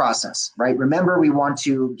follow-up process, right? Remember, we want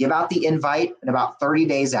to give out the invite in about 30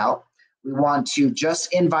 days out. We want to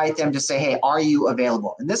just invite them to say, hey, are you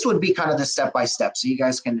available? And this would be kind of the step-by-step, so you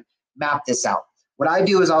guys can map this out. What I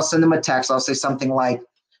do is I'll send them a text. I'll say something like,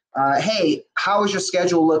 hey, how is your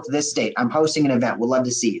schedule look this date? I'm hosting an event. We'd love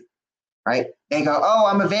to see you, right? They go, oh,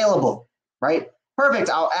 I'm available, right? Perfect.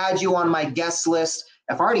 I'll add you on my guest list.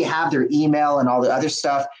 If I already have their email and all the other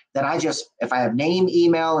stuff, then if I have name,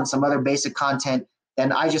 email, and some other basic content,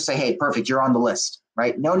 then I just say, hey, perfect, you're on the list,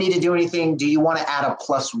 right? No need to do anything. Do you want to add a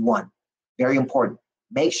 +1? Very important.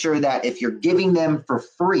 Make sure that if you're giving them for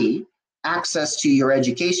free access to your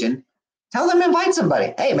education, tell them invite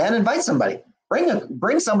somebody. Hey, man, invite somebody.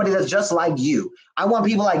 Bring somebody that's just like you. I want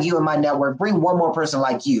people like you in my network. Bring one more person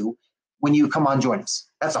like you when you come on, join us.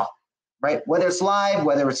 That's all, right? Whether it's live,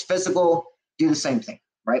 whether it's physical, do the same thing,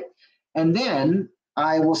 right? And then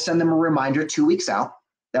I will send them a reminder 2 weeks out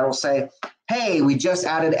that will say, hey, we just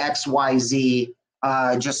added XYZ.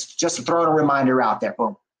 Just throwing a reminder out there,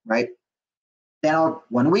 boom, right? Then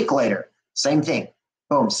 1 week later, same thing,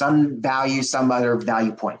 boom, some value, some other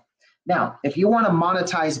value point. Now, if you want to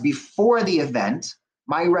monetize before the event,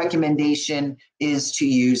 my recommendation is to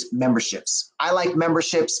use memberships. I like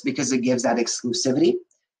memberships because it gives that exclusivity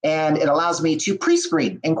and it allows me to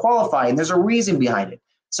pre-screen and qualify, and there's a reason behind it.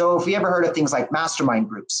 So if you ever heard of things like mastermind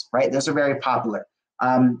groups, right? Those are very popular.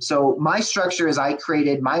 So my structure is I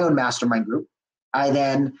created my own mastermind group. I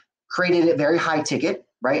then created it very high ticket,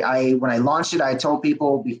 right? When I launched it, I told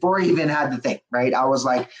people before I even had the thing, right? I was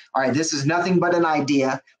like, all right, this is nothing but an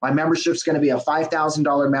idea. My membership's going to be a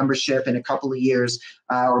 $5,000 membership in a couple of years,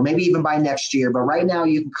 or maybe even by next year. But right now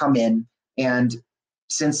you can come in, and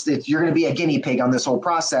since you're going to be a guinea pig on this whole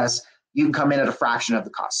process, you can come in at a fraction of the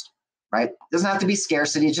cost, right? It doesn't have to be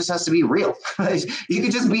scarcity. It just has to be real. You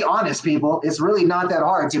can just be honest, people. It's really not that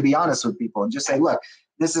hard to be honest with people and just say, look,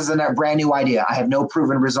 this is a brand new idea. I have no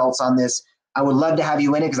proven results on this. I would love to have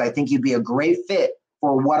you in it because I think you'd be a great fit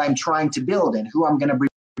for what I'm trying to build and who I'm going to bring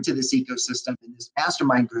to this ecosystem in this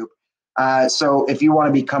mastermind group. So if you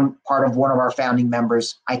want to become part of one of our founding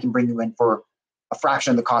members, I can bring you in for a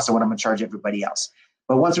fraction of the cost of what I'm going to charge everybody else.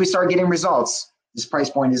 But once we start getting results, this price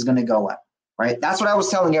point is going to go up, right? That's what I was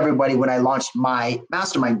telling everybody when I launched my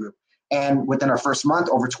mastermind group. And within our first month,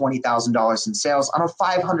 over $20,000 in sales on a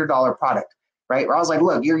 $500 product, right? Where I was like,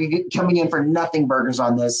 look, you're coming in for nothing burgers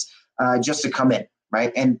on this just to come in,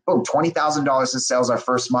 right? And boom, $20,000 in sales our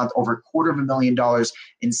first month, over $250,000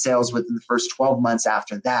 in sales within the first 12 months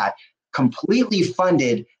after that, completely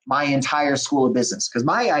funded my entire school of business. Because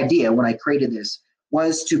my idea when I created this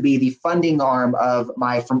was to be the funding arm of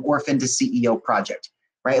my From Orphan to CEO project,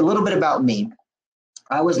 right? A little bit about me.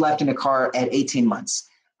 I was left in a car at 18 months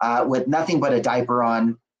with nothing but a diaper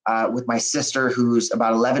on with my sister, who's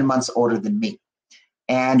about 11 months older than me.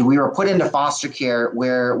 And we were put into foster care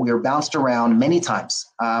where we were bounced around many times.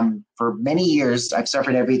 For many years, I've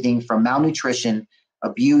suffered everything from malnutrition,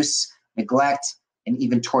 abuse, neglect, and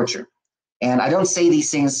even torture. And I don't say these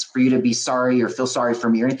things for you to be sorry or feel sorry for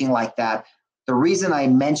me or anything like that. The reason I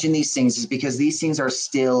mention these things is because these things are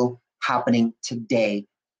still happening today,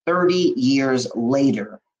 30 years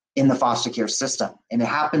later. in the foster care system. And it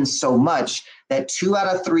happens so much that 2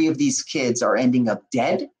 out of 3 of these kids are ending up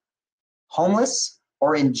dead, homeless,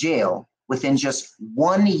 or in jail within just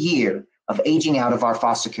 1 year of aging out of our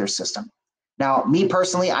foster care system. Now, me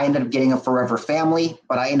personally, I ended up getting a forever family,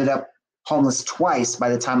 but I ended up homeless twice by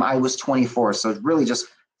the time I was 24. So it's really just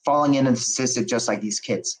falling into the statistic just like these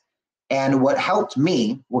kids. And what helped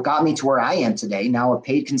me, what got me to where I am today, now a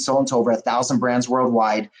paid consultant to over 1,000 brands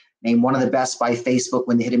worldwide, named one of the best by Facebook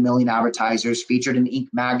when they hit 1 million advertisers, featured in Inc.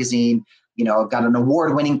 magazine, got an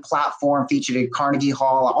award-winning platform, featured at Carnegie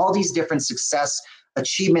Hall, all these different success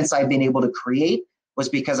achievements I've been able to create was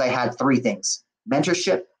because I had 3 things: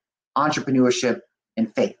 mentorship, entrepreneurship,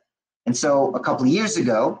 and faith. And so a couple of years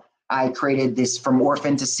ago, I created this From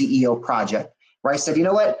Orphan to CEO project where I said, you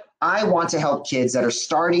know what? I want to help kids that are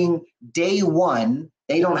starting day one.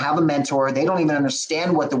 They don't have a mentor. They don't even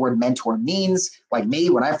understand what the word mentor means. Like me,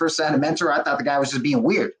 when I first had a mentor, I thought the guy was just being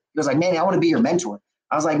weird. He was like, man, I want to be your mentor.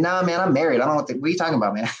 I was like, nah, man, I'm married. I don't know what are you talking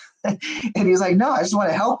about, man? And he was like, no, I just want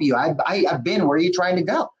to help you. I've been where you're trying to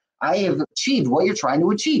go. I have achieved what you're trying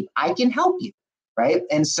to achieve. I can help you, right?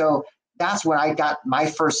 And so that's when I got my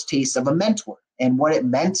first taste of a mentor and what it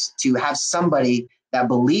meant to have somebody that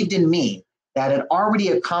believed in me, that had already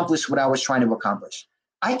accomplished what I was trying to accomplish.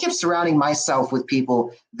 I kept surrounding myself with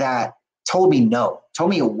people that told me no, told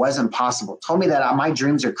me it wasn't possible, told me that my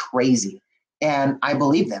dreams are crazy. And I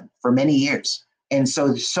believed them for many years. And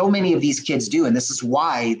so many of these kids do. And this is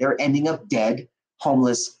why they're ending up dead,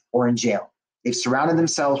 homeless, or in jail. They've surrounded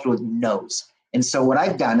themselves with no's. And so what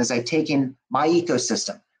I've done is I've taken my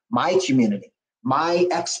ecosystem, my community, my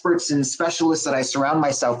experts and specialists that I surround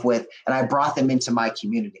myself with, and I brought them into my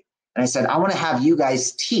community. And I said, I want to have you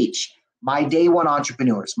guys teach my day one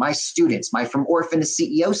entrepreneurs, my students, my From Orphan to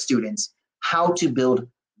CEO students, how to build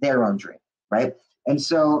their own dream, right? And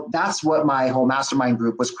so that's what my whole mastermind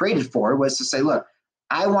group was created for, was to say, look,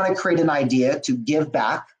 I want to create an idea to give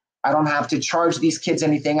back. I don't have to charge these kids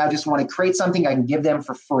anything. I just want to create something I can give them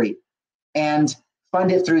for free and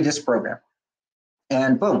fund it through this program.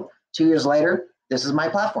 And boom, 2 years later, this is my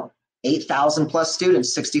platform. 8,000 plus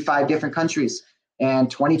students, 65 different countries,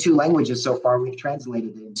 and 22 languages so far we've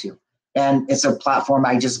translated it into. And it's a platform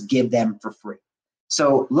I just give them for free.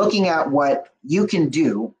 So looking at what you can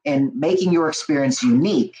do and making your experience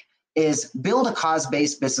unique is build a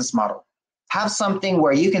cause-based business model. Have something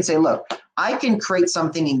where you can say, look, I can create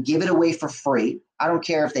something and give it away for free. I don't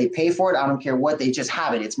care if they pay for it. I don't care what, they just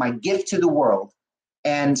have it. It's my gift to the world.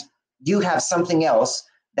 And you have something else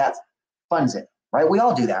that funds it, right? We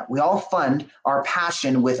all do that. We all fund our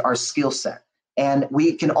passion with our skill set. And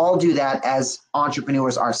we can all do that as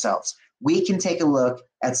entrepreneurs ourselves. We can take a look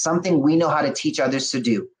at something we know how to teach others to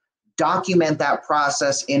do, document that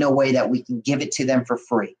process in a way that we can give it to them for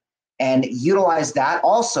free, and utilize that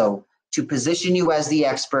also to position you as the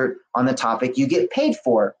expert on the topic you get paid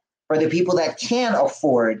for the people that can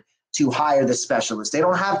afford to hire the specialist. They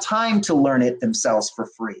don't have time to learn it themselves for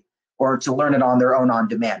free or to learn it on their own on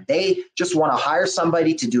demand. They just want to hire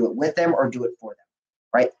somebody to do it with them or do it for them,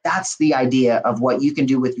 right? That's the idea of what you can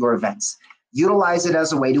do with your events. Utilize it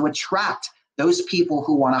as a way to attract those people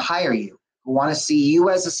who want to hire you, who want to see you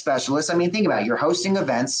as a specialist. I mean, think about it. You're hosting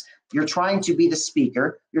events. You're trying to be the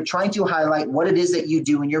speaker. You're trying to highlight what it is that you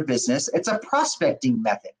do in your business. It's a prospecting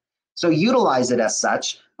method. So utilize it as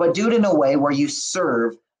such, but do it in a way where you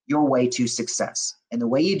serve your way to success. And the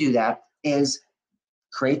way you do that is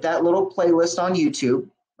create that little playlist on YouTube,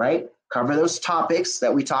 right? Cover those topics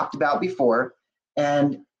that we talked about before,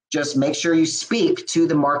 and just make sure you speak to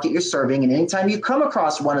the market you're serving. And anytime you come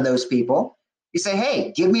across one of those people, you say,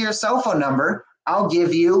 hey, give me your cell phone number. I'll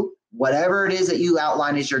give you whatever it is that you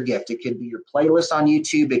outline as your gift. It could be your playlist on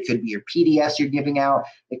YouTube. It could be your PDFs you're giving out.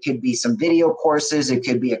 It could be some video courses. It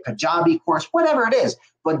could be a Kajabi course, whatever it is.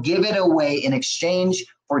 But give it away in exchange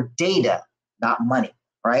for data, not money,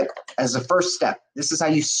 right? As a first step. This is how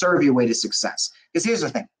you serve your way to success. Because here's the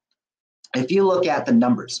thing. If you look at the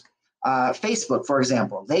numbers, Facebook, for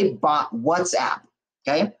example, they bought WhatsApp.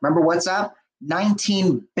 Okay, remember WhatsApp?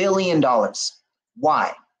 $19 billion.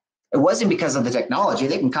 Why? It wasn't because of the technology.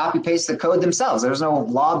 They can copy paste the code themselves. There's no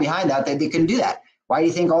law behind that. They couldn't do that. Why do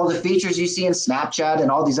you think all the features you see in Snapchat and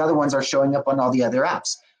all these other ones are showing up on all the other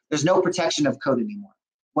apps? There's no protection of code anymore.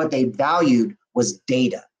 What they valued was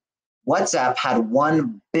data. WhatsApp had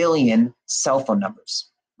 1 billion cell phone numbers,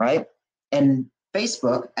 right? And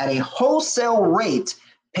Facebook, at a wholesale rate,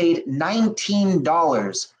 paid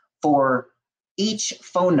 $19 for each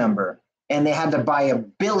phone number, and they had to buy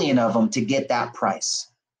 1 billion of them to get that price.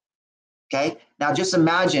 Okay, now just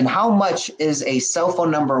imagine how much is a cell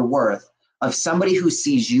phone number worth of somebody who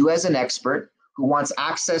sees you as an expert, who wants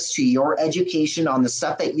access to your education on the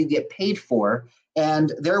stuff that you get paid for,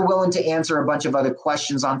 and they're willing to answer a bunch of other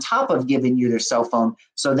questions on top of giving you their cell phone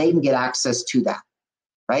so they can get access to that,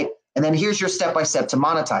 right? And then here's your step-by-step to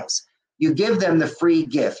monetize. You give them the free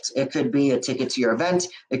gift. It could be a ticket to your event.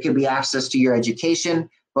 It could be access to your education.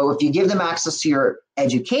 But if you give them access to your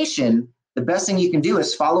education, the best thing you can do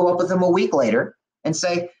is follow up with them a week later and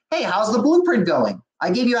say, hey, how's the blueprint going? I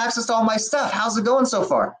gave you access to all my stuff. How's it going so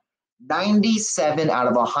far? 97 out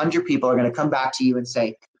of 100 people are going to come back to you and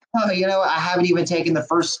say, oh, I haven't even taken the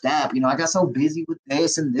first step. I got so busy with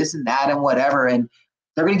this and that and whatever. And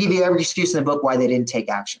they're going to give you every excuse in the book why they didn't take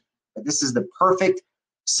action. But this is the perfect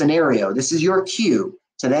scenario. This is your cue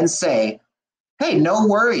to then say, hey, no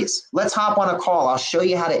worries. Let's hop on a call. I'll show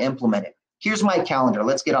you how to implement it. Here's my calendar.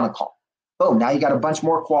 Let's get on a call. Boom. Now you got a bunch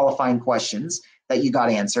more qualifying questions that you got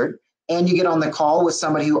answered. And you get on the call with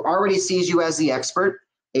somebody who already sees you as the expert.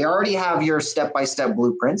 They already have your step-by-step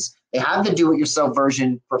blueprints. They have the do-it-yourself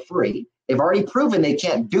version for free. They've already proven they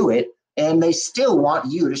can't do it, and they still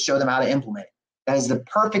want you to show them how to implement it. That is the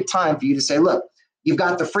perfect time for you to say, look, you've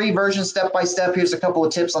got the free version step-by-step. Here's a couple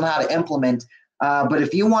of tips on how to implement. But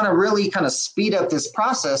if you want to really kind of speed up this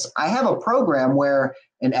process, I have a program where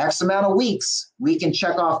in X amount of weeks, we can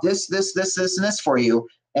check off this, and this for you.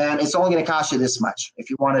 And it's only going to cost you this much if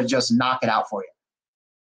you want to just knock it out for you.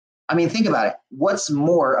 I mean, think about it. What's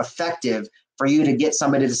more effective for you to get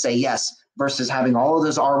somebody to say yes versus having all of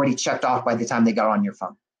those already checked off by the time they got on your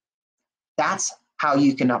phone? That's how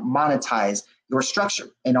you can monetize your structure.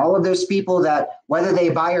 And all of those people that, whether they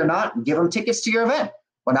buy or not, give them tickets to your event.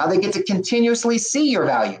 Well, now they get to continuously see your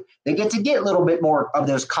value. They get to get a little bit more of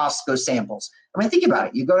those Costco samples. I mean, think about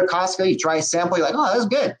it. You go to Costco, you try a sample, you're like, oh, that's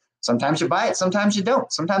good. Sometimes you buy it, sometimes you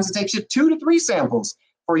don't. Sometimes it takes you 2 to 3 samples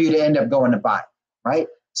for you to end up going to buy, right?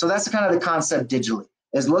 So that's kind of the concept digitally,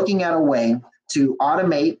 is looking at a way to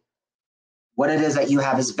automate what it is that you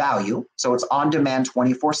have as value. So it's on demand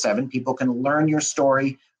 24/7. People can learn your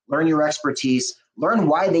story, learn your expertise, learn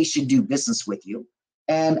why they should do business with you,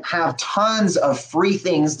 and have tons of free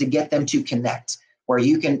things to get them to connect, where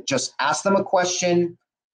you can just ask them a question,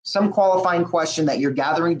 some qualifying question that you're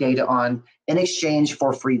gathering data on in exchange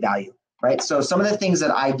for free value, right? So some of the things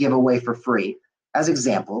that I give away for free as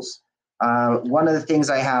examples, one of the things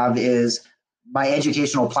I have is my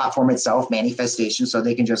educational platform itself, Manifestation, so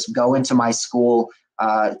they can just go into my school,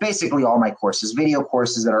 basically all my courses, video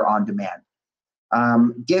courses that are on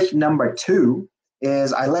demand. Gift number 2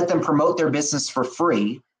 is I let them promote their business for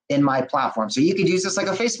free in my platform. So you could use this like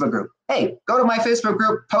a Facebook group. Hey, go to my Facebook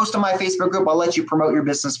group, post on my Facebook group. I'll let you promote your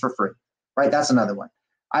business for free, right? That's another one.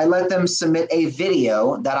 I let them submit a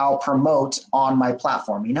video that I'll promote on my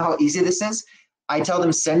platform. You know how easy this is? I tell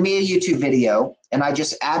them, send me a YouTube video, and I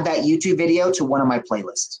just add that YouTube video to one of my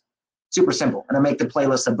playlists. Super simple. And I make the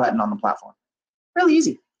playlist a button on the platform. Really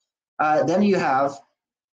easy. Then you have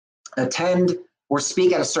attend or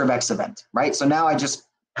speak at a ServX event, right? So now I just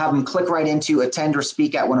have them click right into attend or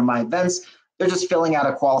speak at one of my events. They're just filling out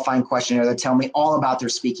a qualifying questionnaire that tell me all about their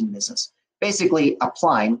speaking business, basically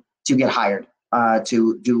applying to get hired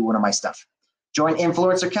to do one of my stuff. Join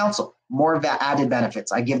Influencer Council, more of that added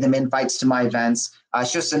benefits. I give them invites to my events.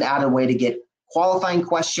 It's just an added way to get qualifying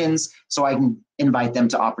questions so I can invite them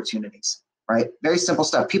to opportunities, right? Very simple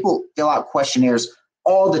stuff. People fill out questionnaires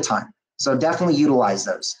all the time, so definitely utilize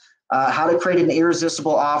those. How to create an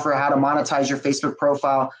irresistible offer, how to monetize your Facebook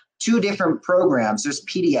profile, 2 different programs. There's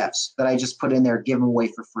PDFs that I just put in there, give them away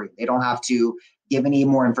for free. They don't have to give any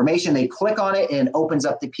more information. They click on it and it opens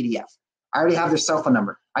up the PDF. I already have their cell phone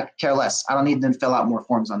number. I could care less. I don't need them to fill out more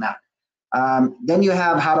forms on that. Then you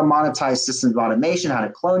have how to monetize systems of automation, how to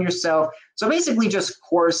clone yourself. So basically just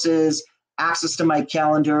courses, access to my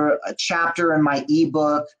calendar, a chapter in my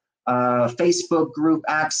ebook, Facebook group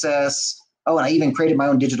access. Oh, and I even created my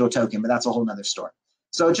own digital token, but that's a whole nother story.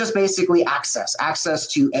 So just basically access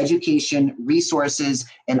to education, resources,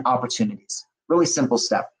 and opportunities. Really simple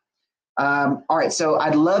stuff. All right, so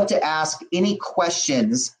I'd love to ask any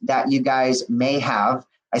questions that you guys may have.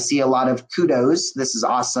 I see a lot of kudos. This is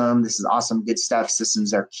awesome. This is awesome. Good stuff.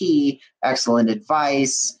 Systems are key. Excellent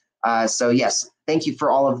advice. So yes, thank you for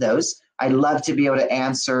all of those. I'd love to be able to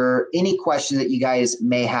answer any question that you guys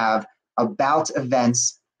may have about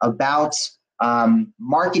events, about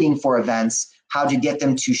marketing for events, how to get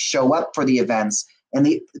them to show up for the events. And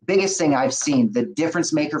the biggest thing I've seen, the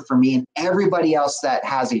difference maker for me and everybody else that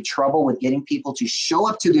has a trouble with getting people to show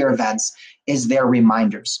up to their events is their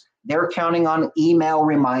reminders. They're counting on email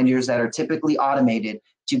reminders that are typically automated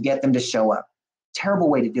to get them to show up. Terrible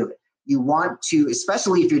way to do it. You want to,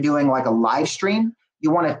 especially if you're doing like a live stream,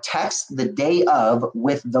 you want to text the day of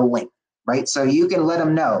with the link. right? So you can let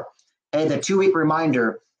them know, hey, the 2-week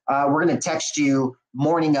reminder, we're going to text you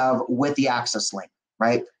morning of with the access link,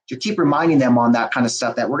 right? You keep reminding them on that kind of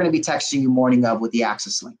stuff that we're going to be texting you morning of with the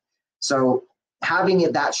access link. So having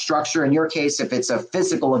it that structure, in your case, if it's a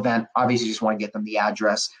physical event, obviously you just want to get them the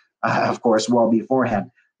address, of course, well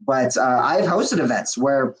beforehand. But I've hosted events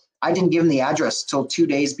where I didn't give them the address till 2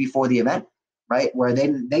 days before the event, right? Where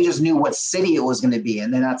they just knew what city it was going to be,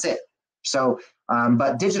 and then that's it. So,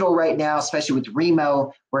 but digital right now, especially with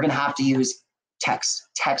Remo, we're going to have to use text.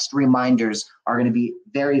 Text reminders are going to be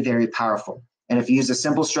very, very powerful. And if you use a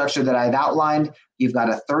simple structure that I've outlined, you've got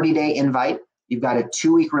a 30-day invite, you've got a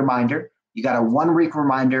 2-week reminder, you got a 1-week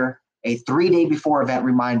reminder, a 3-day before event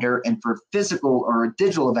reminder, and for physical or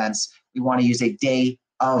digital events, we want to use a day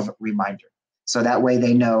of reminder. So that way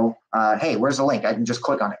they know, hey, where's the link? I can just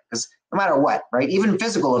click on it. Because no matter what, right? Even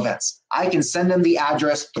physical events, I can send them the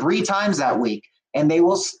address 3 times that week, and they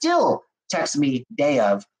will still text me day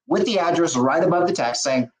of with the address right above the text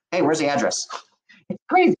saying, hey, where's the address? It's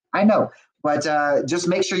crazy, I know. But just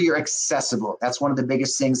make sure you're accessible. That's one of the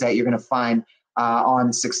biggest things that you're going to find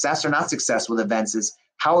on success or not success with events is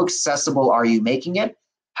how accessible are you making it?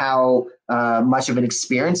 How much of an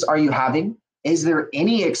experience are you having? Is there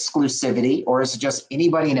any exclusivity, or is it just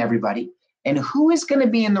anybody and everybody? And who is going to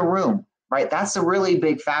be in the room, right? That's a really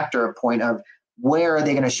big factor point of where are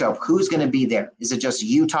they going to show up? Who's going to be there? Is it just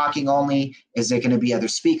you talking only? Is it going to be other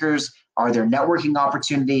speakers? Are there networking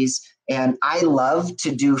opportunities? And I love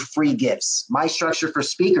to do free gifts. My structure for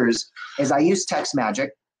speakers is I use text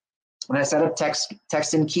magic when I set up text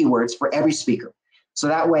and keywords for every speaker. So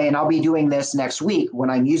that way, and I'll be doing this next week when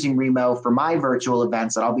I'm using Remo for my virtual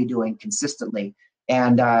events that I'll be doing consistently.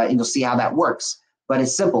 And you'll see how that works. But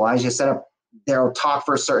it's simple. I just set up, they'll talk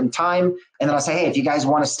for a certain time. And then I'll say, hey, if you guys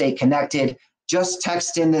want to stay connected, just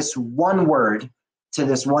text in this one word to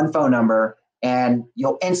this one phone number and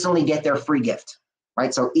you'll instantly get their free gift,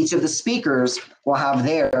 right? So each of the speakers will have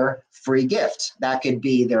their free gift. That could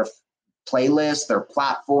be their playlist, their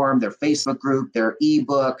platform, their Facebook group, their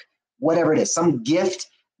ebook, whatever it is, some gift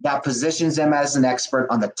that positions them as an expert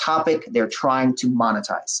on the topic they're trying to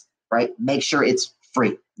monetize, right? Make sure it's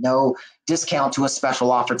free. No discount to a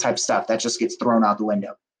special offer type stuff. That just gets thrown out the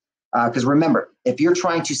window. Because remember, if you're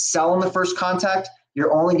trying to sell in the first contact,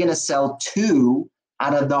 you're only going to sell 2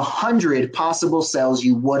 out of the 100 possible sales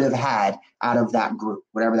you would have had out of that group,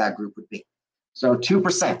 whatever that group would be. So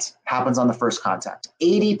 2% happens on the first contact.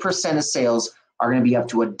 80% of sales are going to be up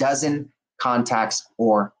to a dozen contacts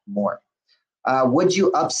or more. Would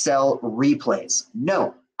you upsell replays?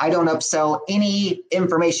 No, I don't upsell any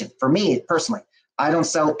information. For me personally, I don't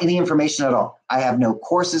sell any information at all. I have no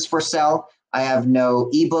courses for sale. I have no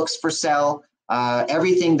ebooks for sale.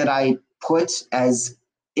 Everything that I put as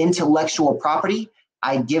intellectual property,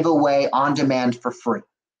 I give away on demand for free.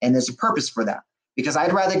 And there's a purpose for that, because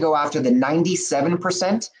I'd rather go after the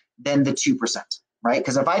 97% than the 2%, right?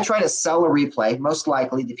 Because if I try to sell a replay, most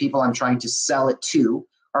likely the people I'm trying to sell it to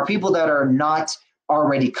are people that are not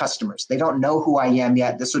already customers. They don't know who I am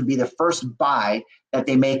yet. This would be the first buy that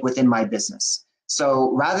they make within my business.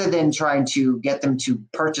 So rather than trying to get them to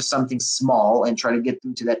purchase something small and try to get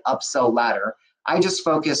them to that upsell ladder, I just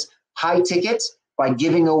focus high ticket by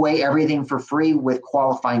giving away everything for free with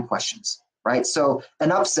qualifying questions, right? So an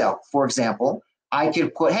upsell, for example, I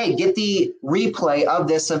could put, hey, get the replay of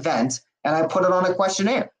this event, and I put it on a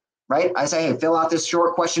questionnaire, right? I say, hey, fill out this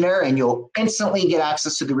short questionnaire and you'll instantly get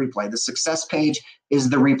access to the replay. The success page is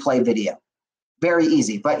the replay video. Very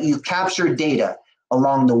easy, but you capture data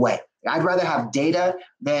along the way. I'd rather have data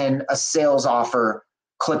than a sales offer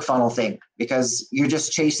ClickFunnels thing, because you're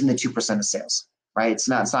just chasing the 2% of sales, right? It's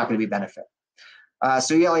not going to be benefit.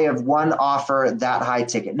 So you only have one offer that high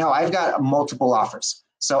ticket. No, I've got multiple offers.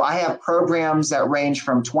 So I have programs that range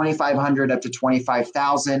from 2,500 up to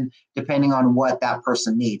 25,000, depending on what that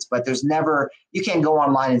person needs. But there's never, you can't go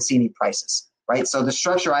online and see any prices, right? So the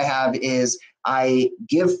structure I have is I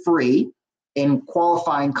give free in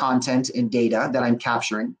qualifying content and data that I'm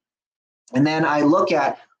capturing. And then I look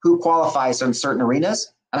at who qualifies in certain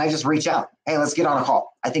arenas, and I just reach out. Hey, let's get on a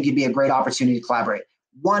call. I think you'd be a great opportunity to collaborate.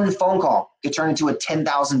 One phone call could turn into a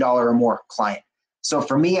 $10,000 or more client. So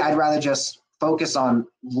for me, I'd rather just focus on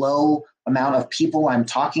low amount of people I'm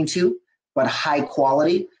talking to, but high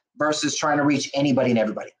quality, versus trying to reach anybody and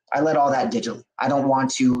everybody. I let all that digitally. I don't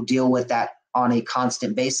want to deal with that on a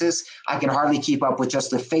constant basis. I can hardly keep up with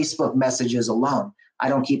just the Facebook messages alone. I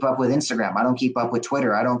don't keep up with Instagram. I don't keep up with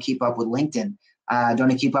Twitter. I don't keep up with LinkedIn. I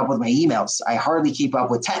don't keep up with my emails. I hardly keep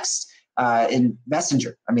up with text in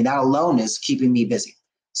Messenger. I mean, that alone is keeping me busy.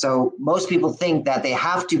 So most people think that they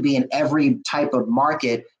have to be in every type of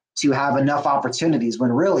market to have enough opportunities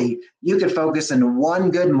when really you could focus in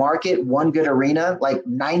one good market, one good arena. Like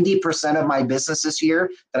 90% of my business this year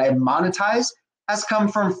that I've monetized has come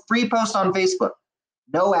from free posts on Facebook.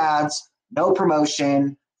 No ads, no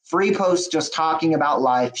promotion, free posts just talking about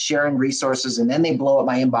life, sharing resources, and then they blow up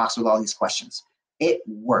my inbox with all these questions. It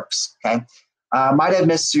works, okay? Might have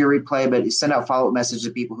missed your replay, but you send out follow-up messages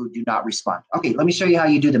to people who do not respond. Okay, let me show you how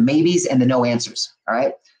you do the maybes and the no answers, all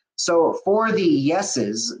right? So for the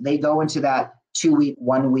yeses, they go into that 2 week,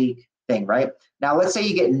 1 week thing, right? Now, let's say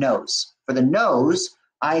you get no's. For the no's,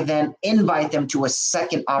 I then invite them to a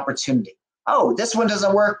second opportunity. Oh, this one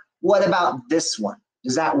doesn't work. What about this one?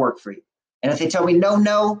 Does that work for you? And if they tell me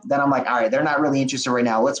no, then I'm like, all right, they're not really interested right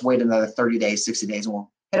now. Let's wait another 30 days, 60 days, and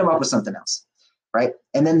we'll hit them up with something else, right?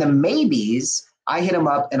 And then the maybes, I hit them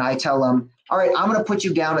up and I tell them, all right, I'm going to put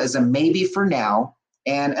you down as a maybe for now.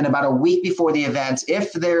 And about a week before the event,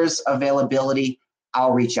 if there's availability,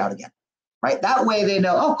 I'll reach out again, right? That way they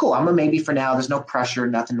know, oh, cool, I'm a maybe for now. There's no pressure,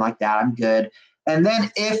 nothing like that. I'm good. And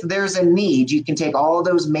then if there's a need, you can take all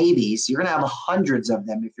those maybes. You're going to have hundreds of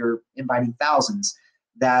them if you're inviting thousands,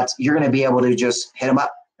 that you're going to be able to just hit them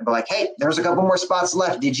up and be like, hey, there's a couple more spots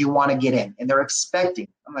left. Did you want to get in? And they're expecting,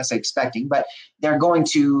 I'm going to say expecting, but they're going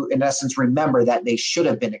to, in essence, remember that they should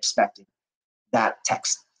have been expecting that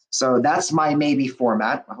text. So that's my maybe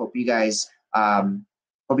format. I hope you guys,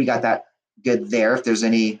 hope you got that good there. If there's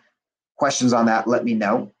any questions on that, let me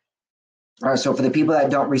know. All right, so for the people that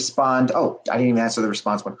don't respond, oh, I didn't even answer the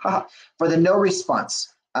response one. For the no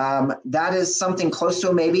response, that is something close to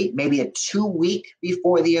a maybe a 2 week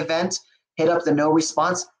before the event, hit up the no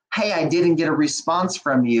response. Hey, I didn't get a response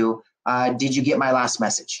from you. Did you get my last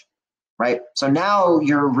message? Right? So now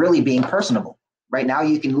you're really being personable. Right now,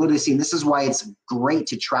 you can literally see, this is why it's great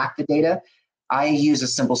to track the data. I use a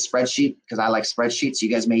simple spreadsheet because I like spreadsheets. You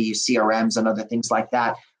guys may use CRMs and other things like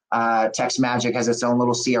that. Text Magic has its own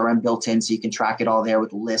little CRM built in, so you can track it all there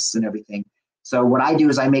with lists and everything. So what I do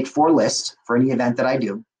is I make 4 lists for any event that I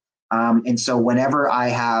do. And so whenever I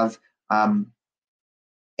have a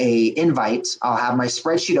invite, I'll have my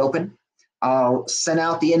spreadsheet open. I'll send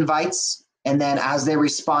out the invites, and then as they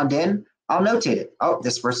respond in, I'll notate it. Oh,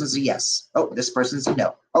 this person's a yes. Oh, this person's a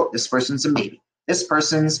no. Oh, this person's a maybe. This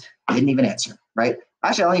person's didn't even answer, right?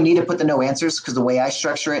 Actually, I only need to put the no answers because the way I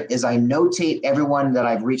structure it is I notate everyone that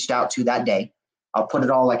I've reached out to that day. I'll put it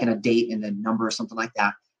all like in a date and a number or something like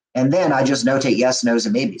that. And then I just notate yes, no's,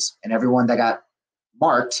 and maybes. And everyone that got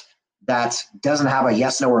marked that doesn't have a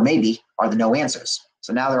yes, no, or maybe are the no answers.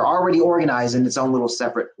 So now they're already organized in its own little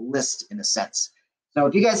separate list in a sense. So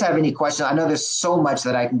if you guys have any questions, I know there's so much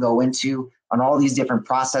that I can go into on all these different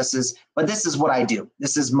processes, but this is what I do.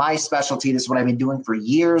 This is my specialty. This is what I've been doing for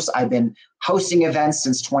years. I've been hosting events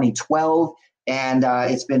since 2012, and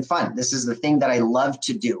it's been fun. This is the thing that I love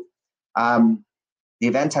to do. The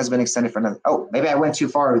event has been extended for another, oh, maybe I went too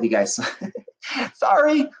far with you guys.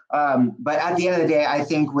 Sorry. But at the end of the day, I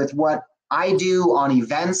think with what I do on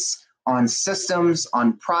events, on systems,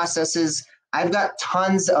 on processes, I've got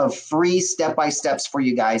tons of free step-by-steps for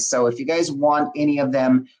you guys. So if you guys want any of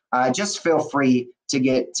them, just feel free to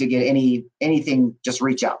get anything, just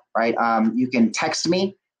reach out, right? You can text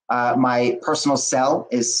me. My personal cell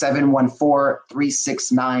is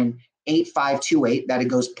 714-369-8528. That it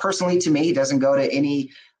goes personally to me. It doesn't go to any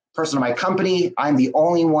person in my company. I'm the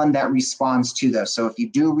only one that responds to those. So if you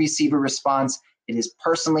do receive a response, it is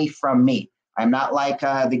personally from me. I'm not like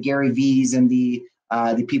the Gary V's and the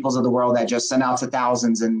peoples of the world that just send out to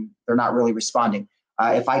thousands and they're not really responding.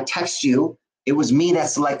 If I text you, it was me that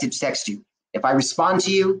selected to text you. If I respond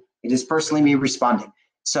to you, it is personally me responding.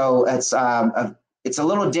 So it's a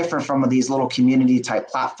little different from these little community type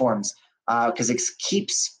platforms because it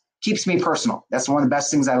keeps me personal. That's one of the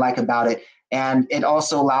best things I like about it. And it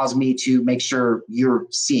also allows me to make sure you're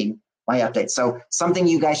seeing my updates. So something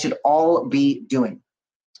you guys should all be doing.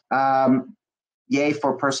 Yay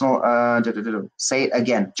for personal, say it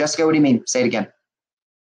again. Jessica, what do you mean? Say it again.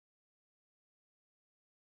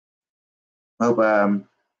 Hope,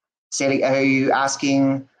 say it, are you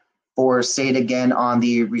asking for say it again on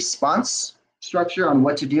the response structure on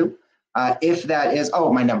what to do? If that is,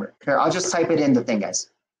 oh, my number. Here, I'll just type it in the thing, guys.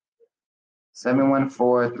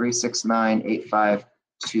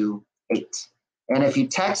 714-369-8528. And if you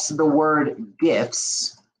text the word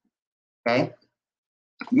gifts, okay,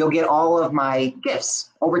 you'll get all of my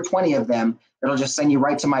gifts, over 20 of them. It'll just send you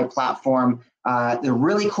right to my platform. The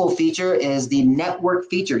really cool feature is the network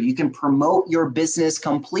feature. You can promote your business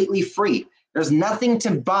completely free. There's nothing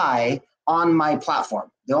to buy on my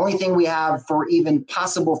platform. The only thing we have for even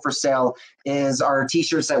possible for sale is our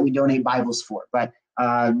t-shirts that we donate Bibles for, but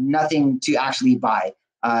nothing to actually buy.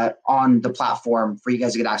 on the platform for you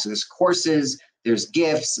guys to get access. There's courses, there's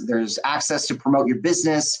gifts, there's access to promote your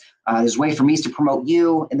business. There's a way for me to promote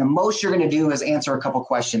you. And the most you're going to do is answer a couple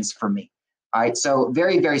questions for me. All right. So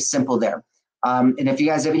very, very simple there. And if you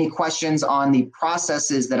guys have any questions on the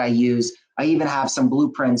processes that I use, I even have some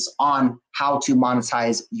blueprints on how to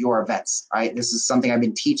monetize your events. All right. This is something I've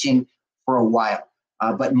been teaching for a while.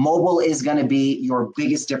 But mobile is going to be your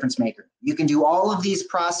biggest difference maker. You can do all of these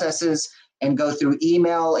processes and go through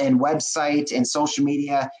email and website and social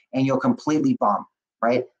media, and you'll completely bomb,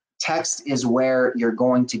 right? Text is where you're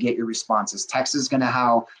going to get your responses. Text is going to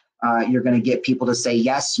how you're going to get people to say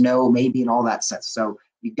yes, no, maybe, and all that stuff. So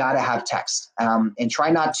you got to have text, and try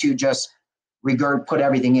not to just put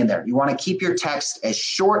everything in there. You want to keep your text as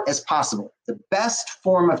short as possible. The best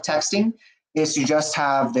form of texting is to just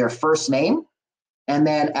have their first name and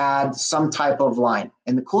then add some type of line.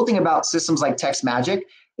 And the cool thing about systems like Text Magic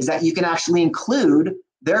is that you can actually include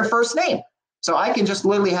their first name. So I can just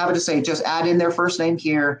literally have it to say, just add in their first name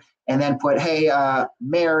here and then put, hey,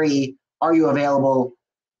 Mary, are you available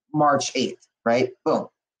March 8th, right? Boom.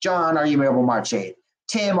 John, are you available March 8th?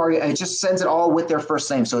 Tim, are you? It just sends it all with their first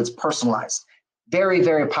name. So it's personalized. Very,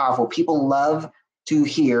 very powerful. People love to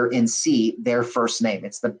hear and see their first name.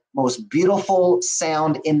 It's the most beautiful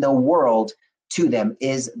sound in the world to them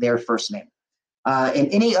is their first name. And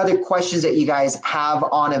any other questions that you guys have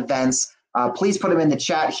on events, please put them in the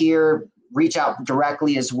chat here. Reach out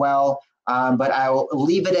directly as well. But I will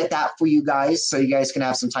leave it at that for you guys so you guys can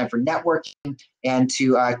have some time for networking and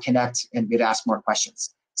to connect and be able to ask more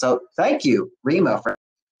questions. So thank you, Remo. Thank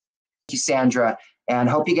you, Sandra. And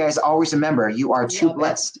hope you guys always remember you are too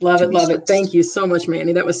blessed. Love it. Thank you so much,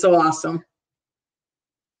 Manny. That was so awesome.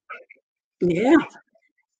 Yeah.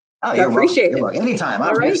 Oh, I appreciate it. Anytime.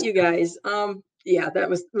 All right, you guys. Yeah, that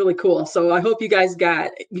was really cool. So I hope you guys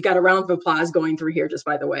got a round of applause going through here, just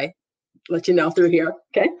by the way. Let you know through here.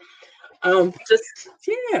 Okay.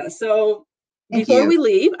 So before we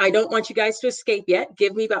leave, I don't want you guys to escape yet.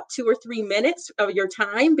 Give me about 2 or 3 minutes of your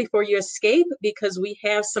time before you escape, because we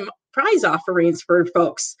have some prize offerings for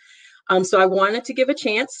folks. So I wanted to give a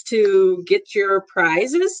chance to get your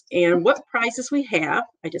prizes, and what prizes we have.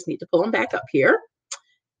 I just need to pull them back up here.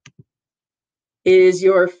 Is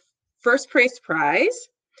your first prize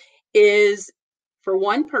is for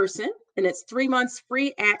one person, and it's 3 months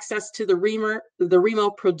free access to the Remo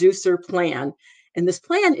producer plan. And this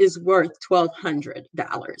plan is worth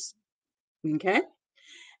 $1,200. Okay.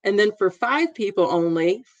 And then for 5 people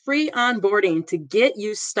only, free onboarding to get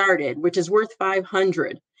you started, which is worth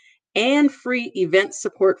 $500, and free event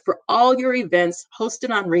support for all your events hosted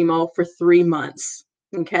on Remo for 3 months.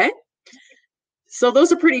 Okay. So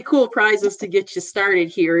those are pretty cool prizes to get you started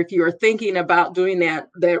here if you are thinking about doing that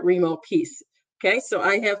Remo piece. Okay, so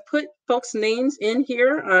I have put folks' names in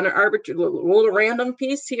here on an arbitrary little random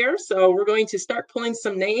piece here. So we're going to start pulling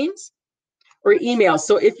some names or emails.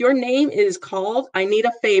 So if your name is called, I need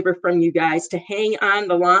a favor from you guys to hang on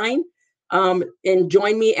the line and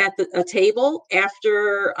join me at a table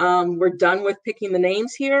after we're done with picking the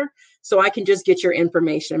names here, so I can just get your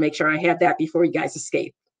information and make sure I have that before you guys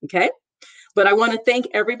escape. Okay. But I want to thank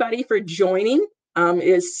everybody for joining. It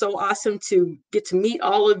is so awesome to get to meet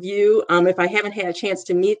all of you. If I haven't had a chance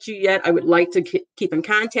to meet you yet, I would like to keep in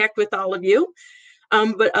contact with all of you.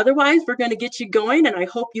 But otherwise, we're going to get you going. And I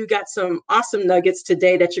hope you got some awesome nuggets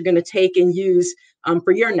today that you're going to take and use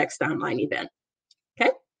for your next online event.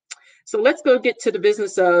 Okay, so let's go get to the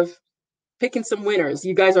business of picking some winners.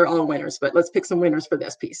 You guys are all winners, but let's pick some winners for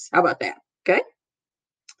this piece. How about that? Okay.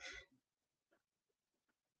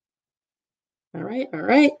 All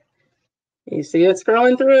right. You see it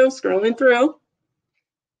scrolling through.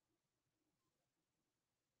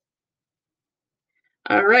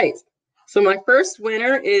 All right. So my first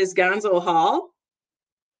winner is Gonzo Hall.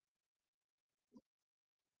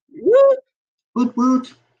 Woot, woot,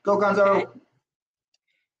 woot. Go Gonzo. Okay.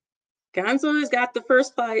 Gonzo has got the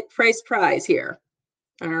first prize here.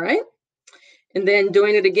 All right. And then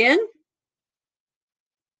doing it again.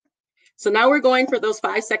 So now we're going for those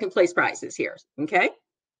 5 second place prizes here. Okay.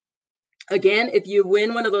 Again, if you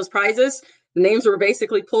win one of those prizes, the names were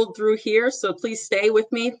basically pulled through here. So please stay with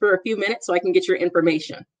me for a few minutes so I can get your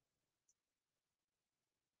information.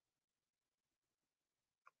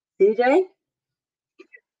 CJ?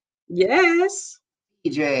 Yes.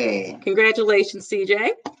 CJ. Congratulations,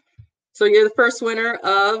 CJ. So you're the first winner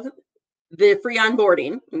of the free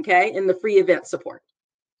onboarding, okay, and the free event support.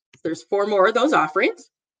 There's 4 more of those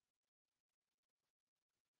offerings.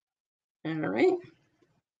 All right.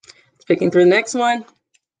 Picking through the next one.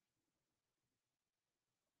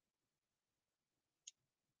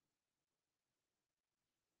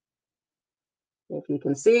 If you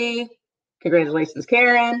can see, congratulations,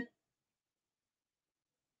 Karen.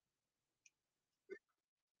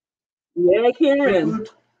 Yeah, Karen.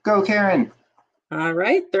 Go, Karen. All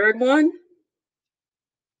right, third one.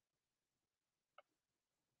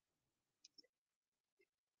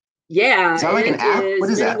 Yeah, is that like an app? What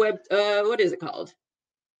is Mini that? Web. What is it called?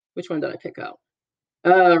 Which one did I pick out?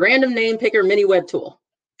 Random name picker mini web tool.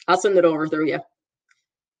 I'll send it over through you.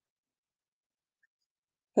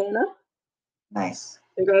 Hannah. Nice.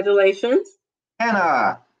 Congratulations.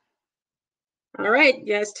 Hannah. All right,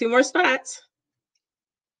 yes, 2 more spots.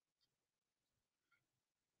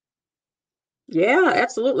 Yeah,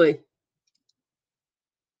 absolutely.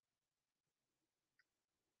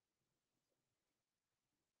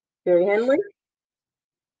 Carrie Henley.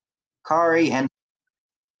 Kari and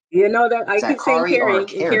You know that I keep saying Kari Carrie, or and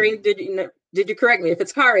Carrie? Carrie, did you correct me? If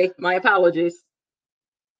it's Kari, my apologies.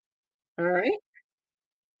 All right.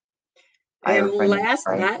 I have And a friend named last,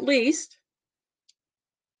 Kari. not least,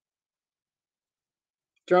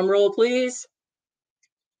 drum roll, please.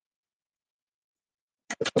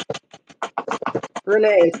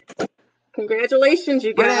 Renee. Congratulations,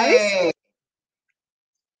 you guys. Renee!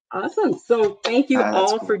 Awesome. So thank you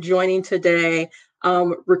all cool. for joining today.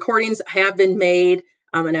 Recordings have been made,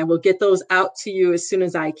 and I will get those out to you as soon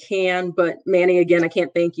as I can. But Manny, again, I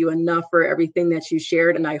can't thank you enough for everything that you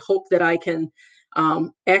shared. And I hope that I can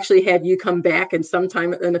actually have you come back and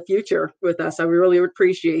sometime in the future with us. I really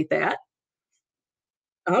appreciate that.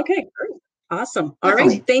 Okay, great. Awesome. All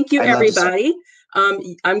Definitely. Right. Thank you, I'd everybody.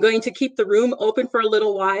 I'm going to keep the room open for a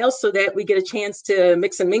little while so that we get a chance to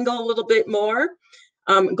mix and mingle a little bit more.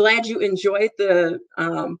 I'm glad you enjoyed the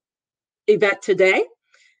event today.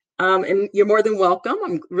 And you're more than welcome.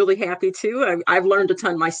 I'm really happy to. I've learned a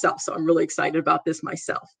ton myself, so I'm really excited about this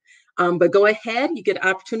myself. But go ahead, you get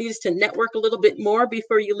opportunities to network a little bit more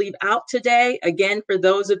before you leave out today. Again, for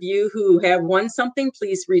those of you who have won something,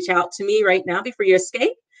 please reach out to me right now before you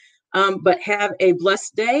escape. But have a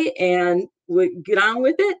blessed day and get on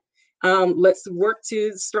with it. Let's work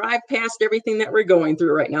to strive past everything that we're going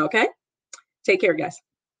through right now, okay? Take care, guys.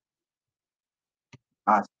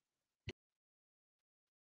 Awesome.